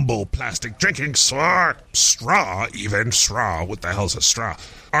 a humble plastic drinking straw, what the hell's a straw,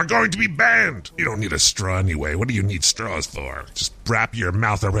 are going to be banned. You don't need a straw anyway. What do you need straws for? Just wrap your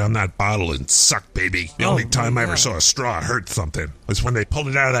mouth around that bottle and suck, baby. The only time I ever saw a straw hurt something was when they pulled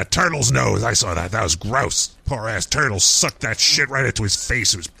it out of that turtle's nose. I saw that. That was gross. Poor ass turtle sucked that shit right into his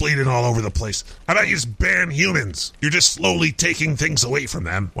face. It was bleeding all over the place. How about you just ban humans? You're just slowly taking things away from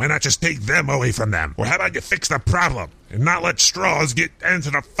them. Why not just take them away from them? Or how about you fix the problem and not let straws get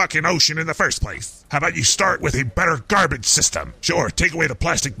into the fucking ocean in the first place? How about you start with a better garbage system? Sure, take away the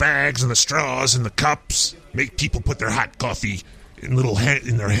plastic bags and the straws and the cups. Make people put their hot coffee in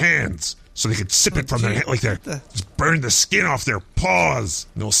in their hands so they could sip it from their hand like they're just burn the skin off their paws.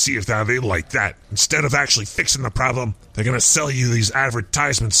 And they'll see if they like that. Instead of actually fixing the problem, they're going to sell you these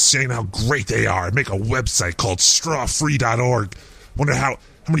advertisements saying how great they are. Make a website called strawfree.org. Wonder how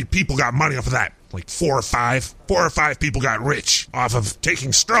many people got money off of that. Like 4 or 5 people got rich off of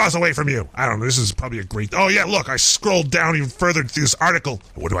taking straws away from you. I don't know, this is probably a great... Oh yeah, look, I scrolled down even further through this article.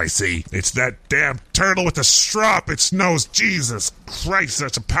 What do I see? It's that damn turtle with the straw up its nose. Jesus Christ,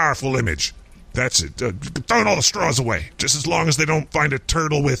 that's a powerful image. That's it. Throwing all the straws away. Just as long as they don't find a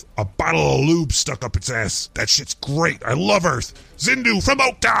turtle with a bottle of lube stuck up its ass. That shit's great. I love Earth. Zindu from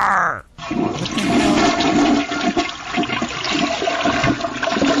Oktar!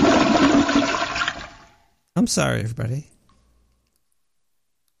 I'm sorry, everybody.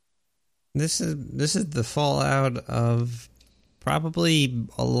 This is the fallout of probably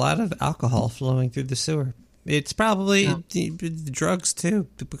a lot of alcohol flowing through the sewer. It's probably the drugs too,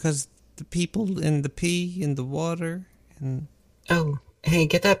 because the people in the pee in the water and hey,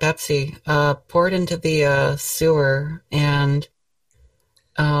 get that Pepsi. Pour it into the sewer, and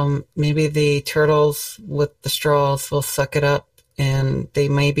maybe the turtles with the straws will suck it up, and they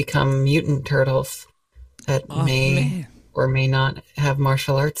may become mutant turtles that may or may not have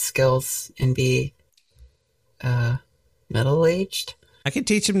martial arts skills and be middle-aged. I could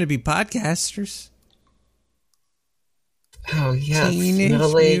teach them to be podcasters. Oh, yes. Teenage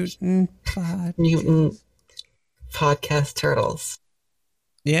middle-aged mutant podcast turtles.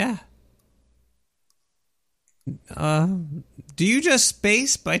 Yeah. Do You Just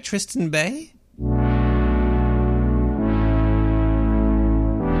Space by Tristan Bay?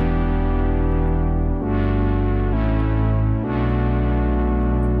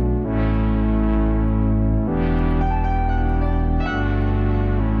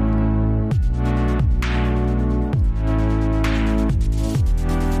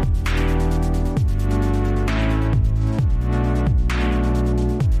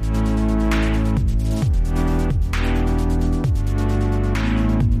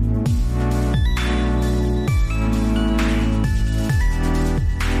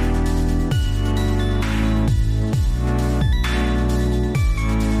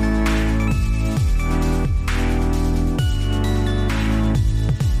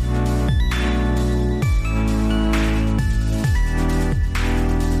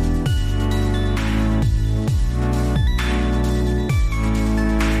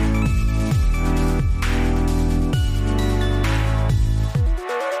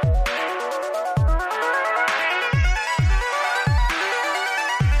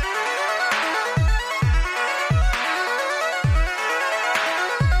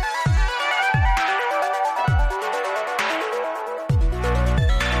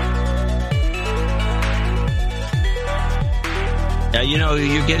 You know,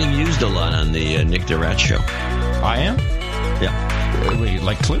 you're getting used a lot on the Nick the Rat Show. I am? Yeah. Wait,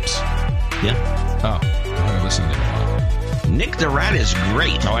 like clips? Yeah. Oh, I haven't listened to it in a while. Nick the Rat is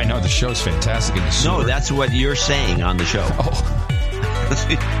great. Oh, I know. The show's fantastic in the sewer. No, that's what you're saying on the show. Oh.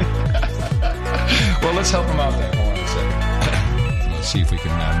 Well, let's help him out there. Hold on a second. Let's see if we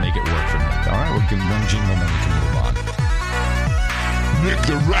can make it work for Nick. All right, we can one jingle, then we can move on. Nick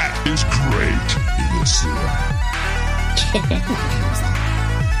the Rat is great in the sewer.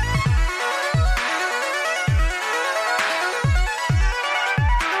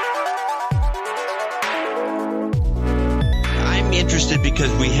 I'm interested because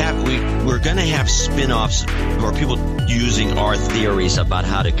we're going to have spin-offs or people using our theories about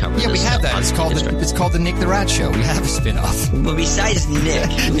how to cover this. Yeah, we have that. It's called the Nick the Rat Show. We have a spin-off. Well, besides Nick,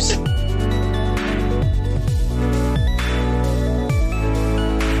 who's...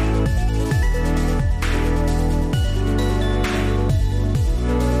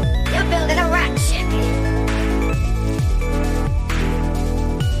 You're building a rat ship.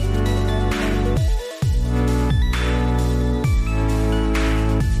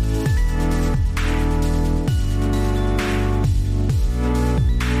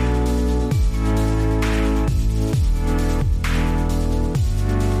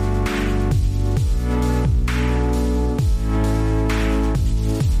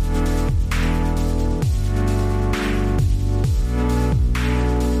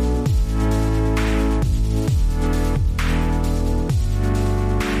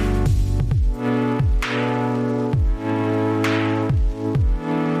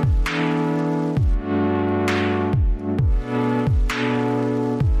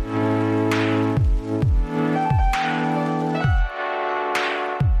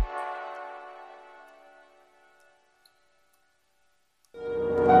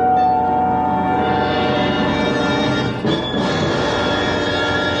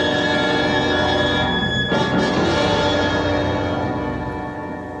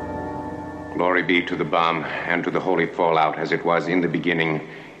 Glory be to the bomb and to the holy fallout, as it was in the beginning,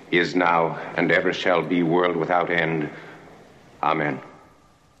 is now, and ever shall be, world without end. Amen.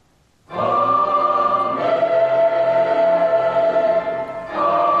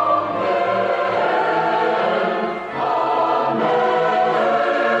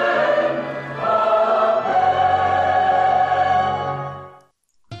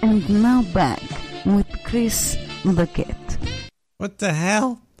 And now back with Chris the Cat. What the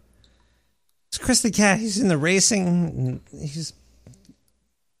hell? It's Chris the Cat. He's in the racing.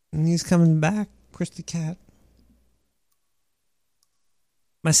 And he's coming back. Chris the Cat.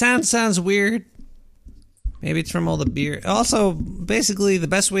 My sound sounds weird. Maybe it's from all the beer. Also, basically, the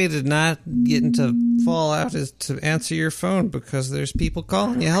best way to not get into Fallout is to answer your phone because there's people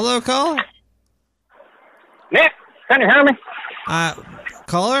calling you. Hello, caller? Nick, can you hear me?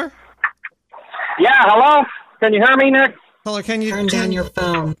 Caller? Yeah, hello? Can you hear me, Nick? Caller, can you turn down your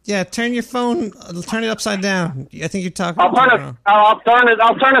phone? Yeah, turn your phone. Turn it upside down. I think you're talking. I'll turn it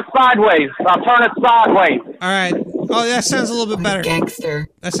sideways. I'll turn it sideways. All right. Oh, that sounds a little bit better. Gangster.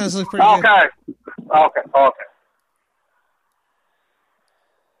 That sounds like pretty good. Okay.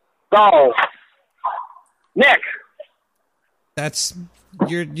 So, Nick. That's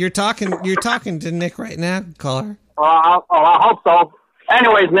you're talking to Nick right now, caller. I hope so.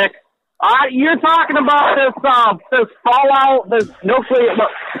 Anyways, Nick, you're talking about this fallout, this nuclear.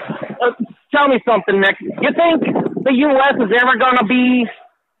 Tell me something, Nick. You think the U.S. is ever going to be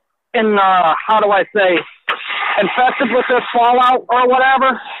in infested with this fallout or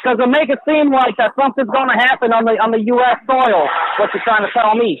whatever? Because it make it seem like that something's going to happen on the U.S. soil. What you're trying to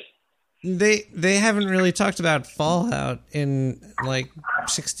tell me? They haven't really talked about Fallout in like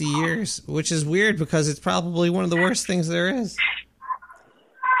 60 years, which is weird because it's probably one of the worst things there is.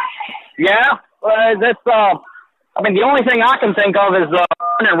 Yeah, the only thing I can think of is the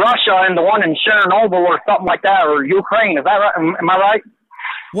one in Russia and the one in Chernobyl or something like that, or Ukraine. Is that right? Am I right?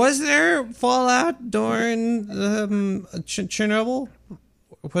 Was there fallout during Chernobyl?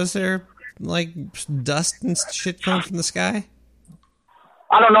 Was there like dust and shit coming from the sky?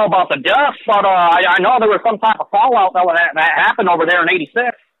 I don't know about the dust, but I know there was some type of fallout that happened over there in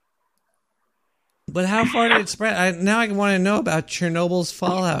 '86. But how far did it spread? Now I want to know about Chernobyl's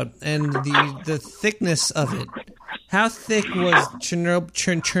fallout and the thickness of it. How thick was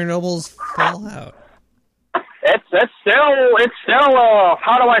Chernobyl's fallout? It's still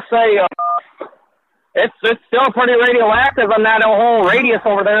how do I say? It's still pretty radioactive in that whole radius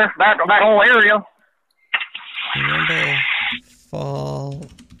over there, that whole area. Remember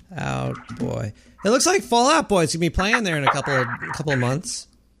Fallout Boy. It looks like Fallout Boy's gonna be playing there in a couple of months.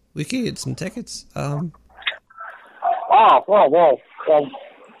 We could get some tickets. Whoa. Well,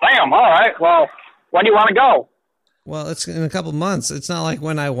 damn, all right. Well, when do you want to go? Well, it's in a couple months. It's not like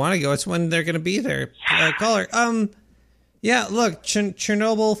when I want to go. It's when they're going to be there. Caller. Yeah, look,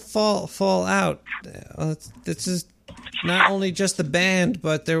 Chernobyl fallout. This is not only just the band,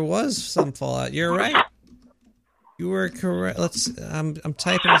 but there was some fallout. You're right. You were correct. I'm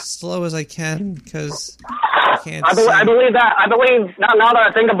typing as slow as I can because I can't. I believe that. Now that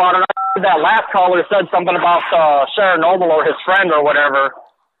I think about it, that last caller said something about Chernobyl or his friend or whatever.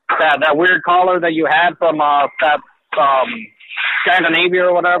 That weird caller that you had from Scandinavia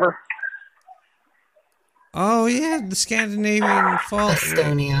or whatever. Oh yeah, the Scandinavian fall.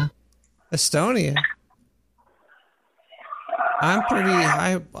 Estonia. I'm pretty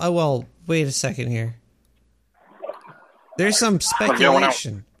high. Well, wait a second here. There's some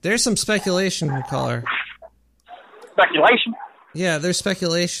speculation. Caller. Speculation? Yeah, there's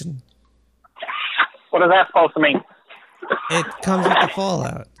speculation. What is that supposed to mean? It comes with the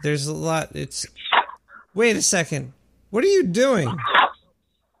fallout. There's a lot. Wait a second. What are you doing?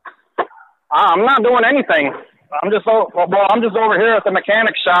 I'm not doing anything. I'm just over here at the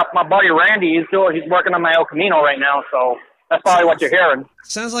mechanic shop. My buddy Randy, he's working on my El Camino right now, so that's probably what you're hearing.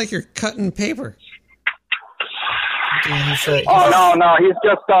 Sounds like you're cutting paper. No, he's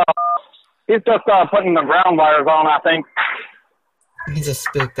just putting the ground wires on, I think. He's a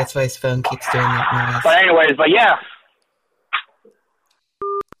spook. That's why his phone keeps doing that noise. But anyways, yeah.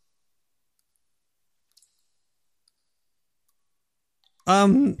 I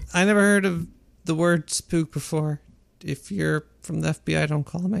never heard of the word spook before. If you're from the FBI, don't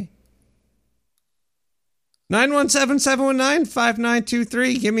call me.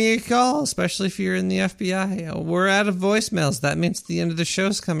 917-719-5923. Give me a call, especially if you're in the FBI. We're out of voicemails. That means the end of the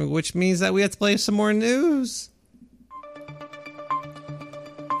show's coming, which means that we have to play some more news.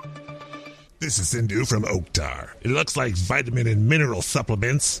 This is Sindhu from Oktar. It looks like vitamin and mineral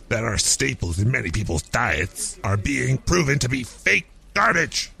supplements that are staples in many people's diets are being proven to be fake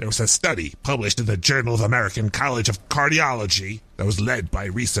garbage. There was a study published in the Journal of American College of Cardiology that was led by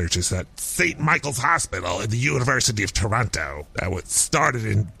researchers at St. Michael's Hospital at the University of Toronto. That was started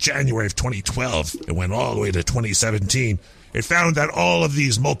in January of 2012 and went all the way to 2017. It found that all of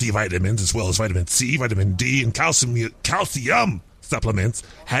these multivitamins, as well as vitamin C, vitamin D, and calcium supplements,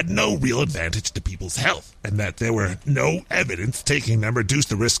 had no real advantage to people's health, and that there were no evidence taking them reduced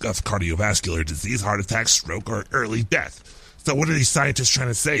the risk of cardiovascular disease, heart attack, stroke, or early death. So what are these scientists trying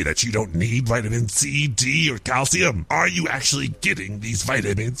to say? That you don't need vitamin C, D, or calcium? Are you actually getting these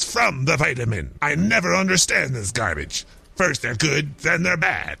vitamins from the vitamin? I never understand this garbage. First they're good, then they're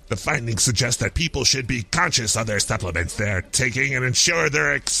bad. The findings suggest that people should be conscious of their supplements they're taking and ensure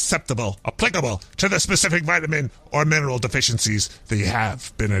they're applicable to the specific vitamin or mineral deficiencies they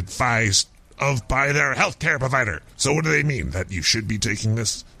have been advised of by their healthcare provider. So what do they mean? That you should be taking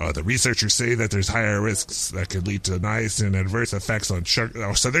this? The researchers say that there's higher risks that could lead to niacin and adverse effects on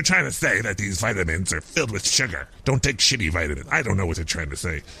sugar. So they're trying to say that these vitamins are filled with sugar. Don't take shitty vitamins. I don't know what they're trying to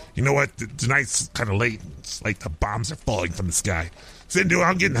say. You know what? Tonight's kind of late. It's like the bombs are falling from the sky. Sindhu,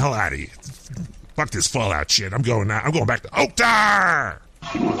 I'm getting the hell out of here. Fuck this fallout shit. I'm going now. I'm going back to Oktar! Oh,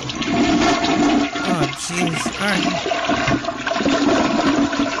 jeez. All right.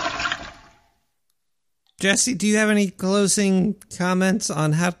 Jesse, do you have any closing comments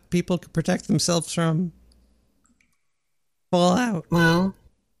on how people can protect themselves from fallout? Well,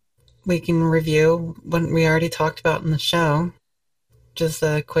 we can review what we already talked about in the show. Just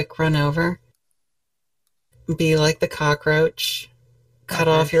a quick run over. Be like the cockroach. Cut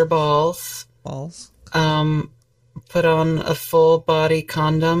off your balls. Balls. Put on a full body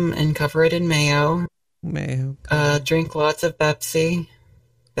condom and cover it in mayo. Mayo. Drink lots of Pepsi.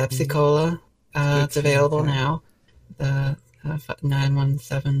 Pepsi Cola. It's available now.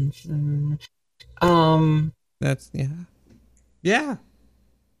 917. That's yeah.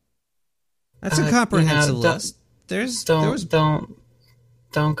 That's a comprehensive list. Don't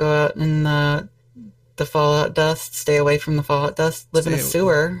go out in the fallout dust. Stay away from the fallout dust. Live in a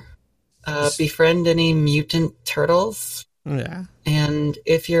sewer. Befriend any mutant turtles. Yeah. And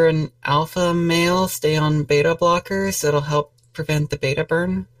if you're an alpha male, stay on beta blockers. It'll help prevent the beta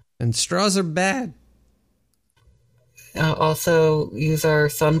burn. And straws are bad. Also, use our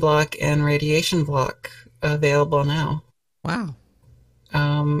sunblock and radiation block available now. Wow.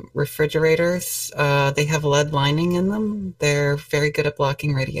 Refrigerators, they have lead lining in them. They're very good at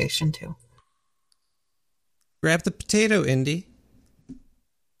blocking radiation, too. Grab the potato, Indy.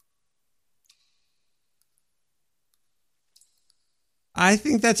 I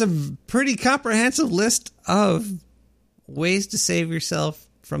think that's a pretty comprehensive list of ways to save yourself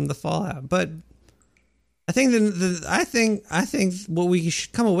from the fallout. But I think what we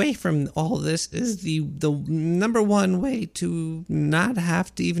should come away from all of this is the number one way to not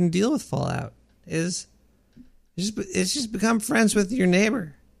have to even deal with Fallout is just become friends with your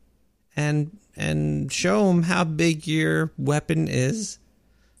neighbor and show them how big your weapon is,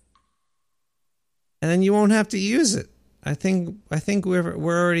 and then you won't have to use it. I think we're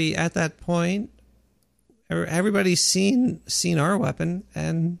already at that point. Everybody's seen our weapon,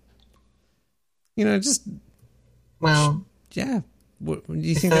 and just yeah. What do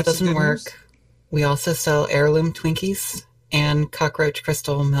you think? If that doesn't work, news? We also sell heirloom Twinkies and cockroach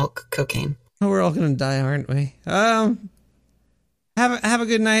crystal milk cocaine. Oh, we're all gonna die, aren't we? Have a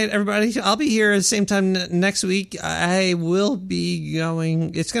good night, everybody. I'll be here at the same time next week. I will be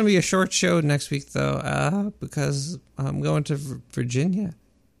going. It's gonna be a short show next week, though, because I'm going to Virginia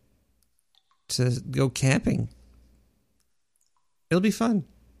to go camping. It'll be fun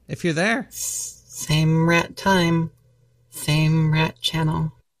if you're there. Same rat time, same rat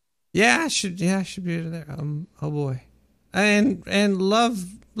channel. Yeah, I should be there. Oh boy, and love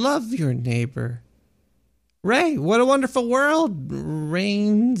your neighbor. Ray, what a wonderful world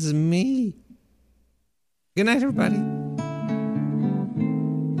reigns me. Good night, everybody.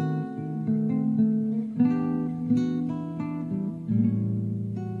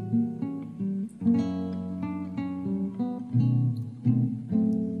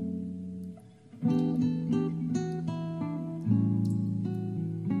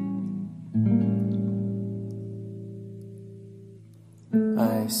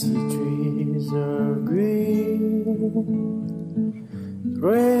 I see trees of green,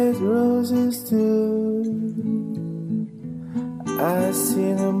 red roses too. I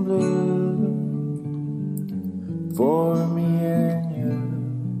see them blue for me and you,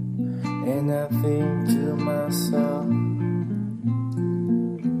 and I think to myself,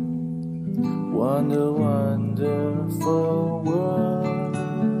 what a wonderful world.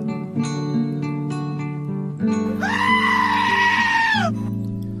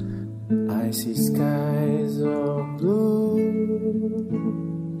 I see skies of blue,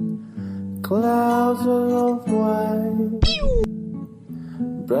 clouds of white,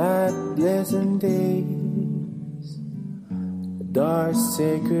 bright pleasant days, dark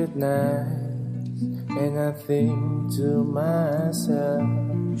sacred nights, and I think to myself,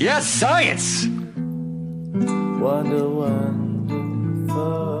 yes, science! What a wonderful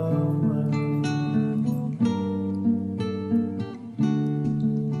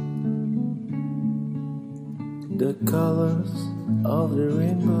the colors of the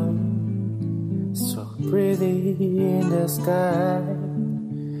rainbow, so pretty in the sky,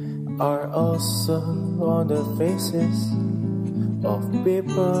 are also on the faces of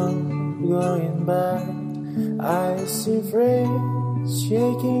people going by. I see friends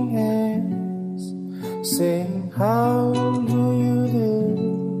shaking hands, saying, how do you do?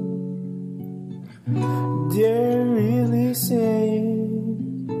 They're really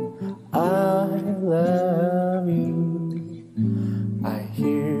saying, I love you. I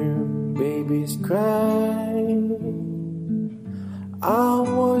hear babies cry, I'll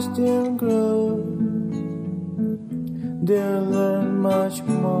watch them grow. They'll learn much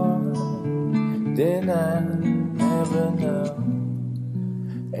more than I ever know.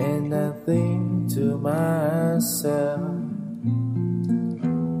 And I think to myself,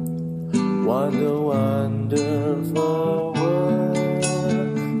 what a wonderful world.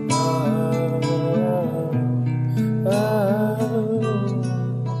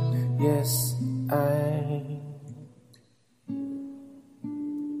 Yes, I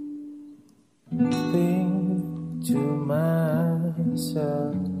think to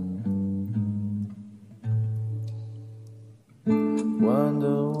myself, what a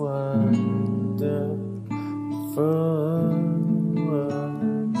wonderful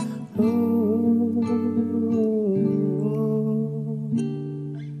world.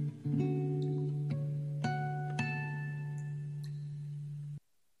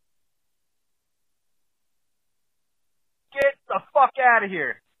 Get the fuck out of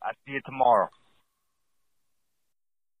here. I'll see you tomorrow.